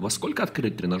 Во сколько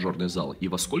открыт тренажерный зал и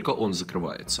во сколько он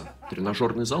закрывается?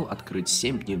 Тренажерный зал открыт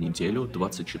 7 дней в неделю,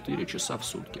 24 часа в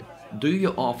сутки. Do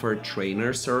you offer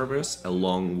trainer service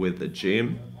along with the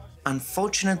gym?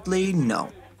 Unfortunately, no.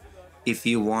 If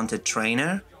you want a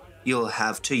trainer, you'll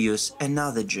have to use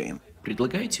another gym.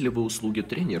 Предлагаете ли вы услуги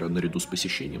тренера наряду с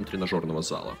посещением тренажерного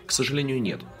зала? К сожалению,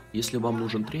 нет. Если вам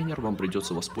нужен тренер, вам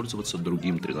придется воспользоваться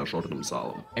другим тренажерным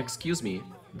залом. Excuse me,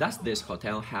 does this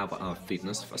hotel have a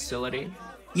fitness facility?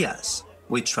 Yes,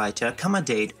 we try to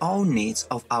accommodate all needs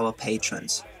of our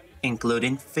patrons,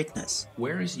 including fitness.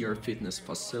 Where is your fitness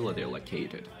facility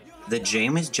located? The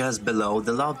gym is just below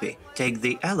the lobby. Take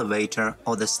the elevator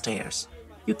or the stairs.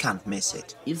 You can't miss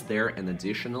it. Is there an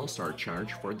additional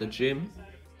surcharge for the gym?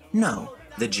 No,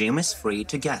 the gym is free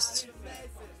to guests.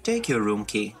 Take your room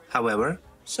key, however,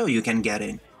 so you can get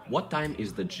in. What time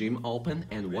is the gym open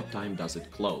and what time does it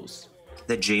close?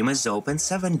 The gym is open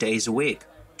 7 days a week,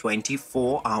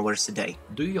 24 hours a day.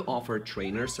 Do you offer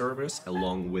trainer service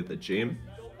along with the gym?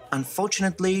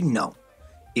 Unfortunately, no.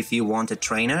 If you want a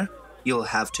trainer, you'll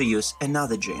have to use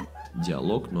another gym.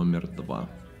 Диалог номер 2.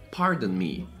 Pardon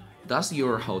me, does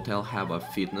your hotel have a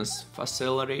fitness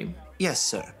facility? Yes,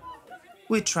 sir.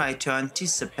 We try to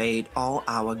anticipate all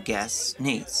our guests'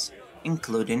 needs,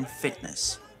 including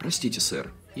fitness. Простите,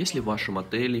 сэр, есть ли в вашем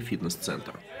отеле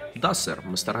фитнес-центр? Да, сэр,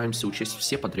 мы стараемся учесть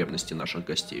все потребности наших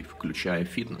гостей, включая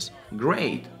фитнес.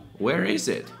 Great! Where is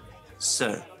it?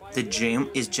 Sir, the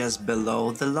gym is just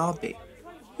below the lobby.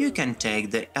 You can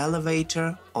take the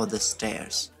elevator or the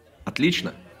stairs.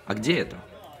 Отлично! А где это?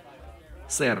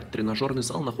 Сэр, тренажерный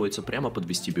зал находится прямо под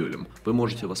вестибюлем. Вы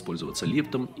можете воспользоваться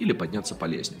лифтом или подняться по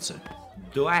лестнице.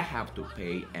 Do I have to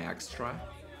pay extra?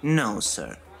 No,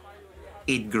 sir.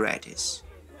 It's gratis.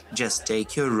 Just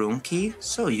take your room key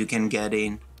so you can get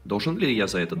in. Должен ли я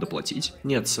за это доплатить?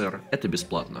 Нет, сэр, это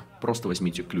бесплатно. Просто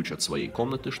возьмите ключ от своей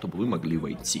комнаты, чтобы вы могли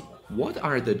войти. What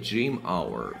are the gym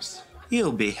hours?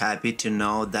 You'll be happy to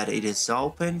know that it is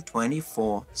open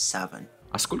 24/7.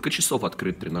 А сколько часов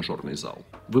открыт тренажерный зал?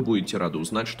 Вы будете рады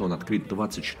узнать, что он открыт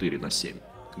 24/7.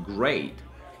 Great!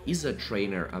 Is a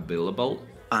trainer available?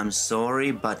 I'm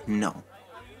sorry, but no.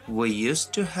 We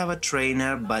used to have a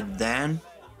trainer, but then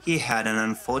he had an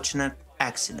unfortunate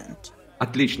accident.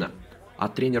 Отлично. А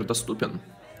тренер доступен?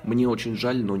 Мне очень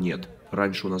жаль, но нет.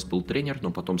 Раньше у нас был тренер,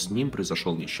 но потом с ним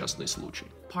произошел несчастный случай.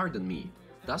 Pardon me.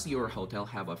 Does your hotel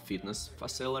have a fitness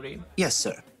facility? Yes,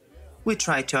 sir. We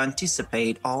try to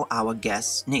anticipate all our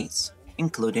guests' needs,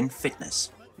 including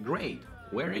fitness. Great.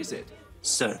 Where is it?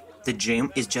 Sir, the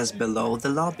gym is just below the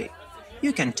lobby.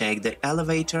 You can take the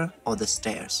elevator or the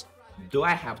stairs. Do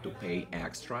I have to pay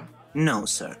extra? No,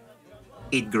 sir.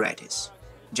 It's gratis.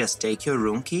 Just take your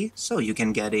room key so you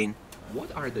can get in.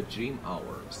 What are the gym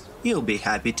hours? You'll be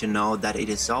happy to know that it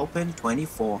is open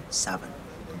 24/7.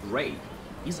 Great.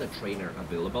 Is a trainer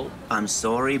available? I'm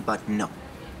sorry, but no.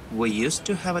 We used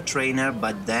to have a trainer,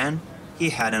 but then he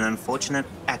had an unfortunate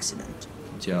accident.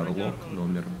 Диалог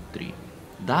номер 3.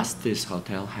 Does this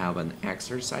hotel have an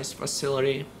exercise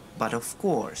facility? But of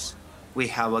course, we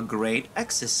have a great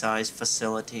exercise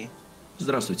facility.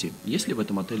 Здравствуйте, есть ли в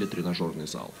этом отеле тренажерный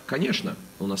зал? Конечно,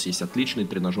 у нас есть отличный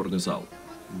тренажерный зал.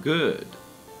 Good.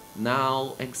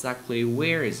 Now, exactly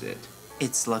where is it?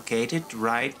 It's located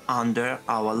right under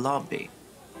our lobby.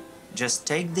 Just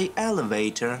take the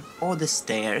elevator or the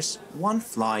stairs one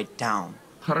flight down.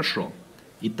 Хорошо.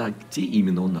 Итак, где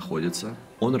именно он находится?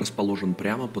 Он расположен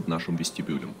прямо под нашим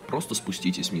вестибюлем. Просто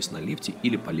спуститесь вниз на лифте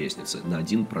или по лестнице на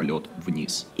один пролет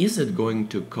вниз. Is it going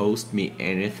to cost me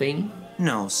anything?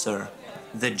 No, sir.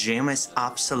 The gym is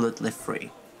absolutely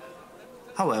free.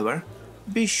 However,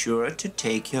 be sure to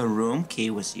take your room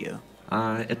key with you.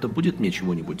 А это будет мне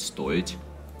чего-нибудь стоить?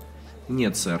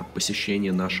 Нет, сэр,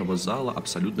 посещение нашего зала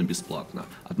абсолютно бесплатно.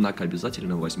 Однако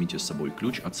обязательно возьмите с собой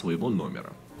ключ от своего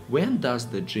номера. When does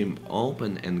the gym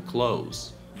open and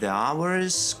close? The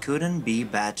hours couldn't be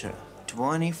better.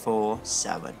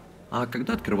 24/7. А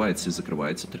когда открывается и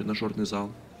закрывается тренажерный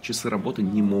зал? Часы работы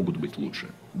не могут быть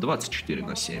лучше.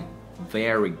 24/7.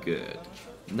 Very good.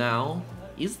 Now,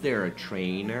 is there a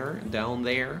trainer down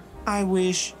there? I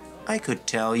wish I could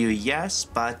tell you yes,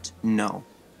 but no.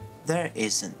 There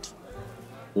isn't.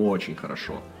 Очень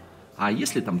хорошо. А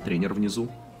есть ли там тренер внизу?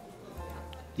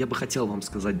 Я бы хотел вам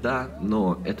сказать да,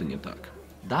 но это не так.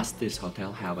 Does this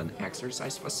hotel have an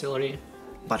exercise facility?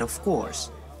 But of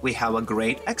course, we have a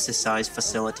great exercise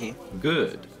facility.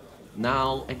 Good.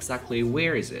 Now, exactly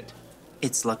where is it?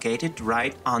 It's located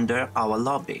right under our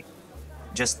lobby.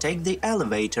 Just take the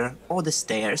elevator or the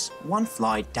stairs one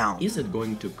flight down. Is it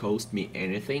going to cost me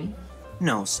anything?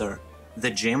 No, sir.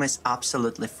 The gym is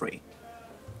absolutely free.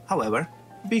 However,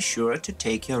 be sure to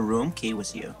take your room key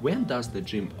with you. When does the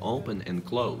gym open and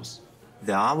close?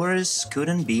 The hours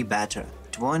couldn't be better.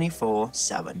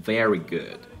 24/7. Very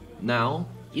good. Now,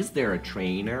 is there a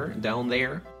trainer down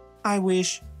there? I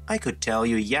wish I could tell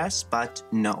you yes, but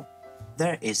no.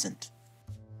 There isn't.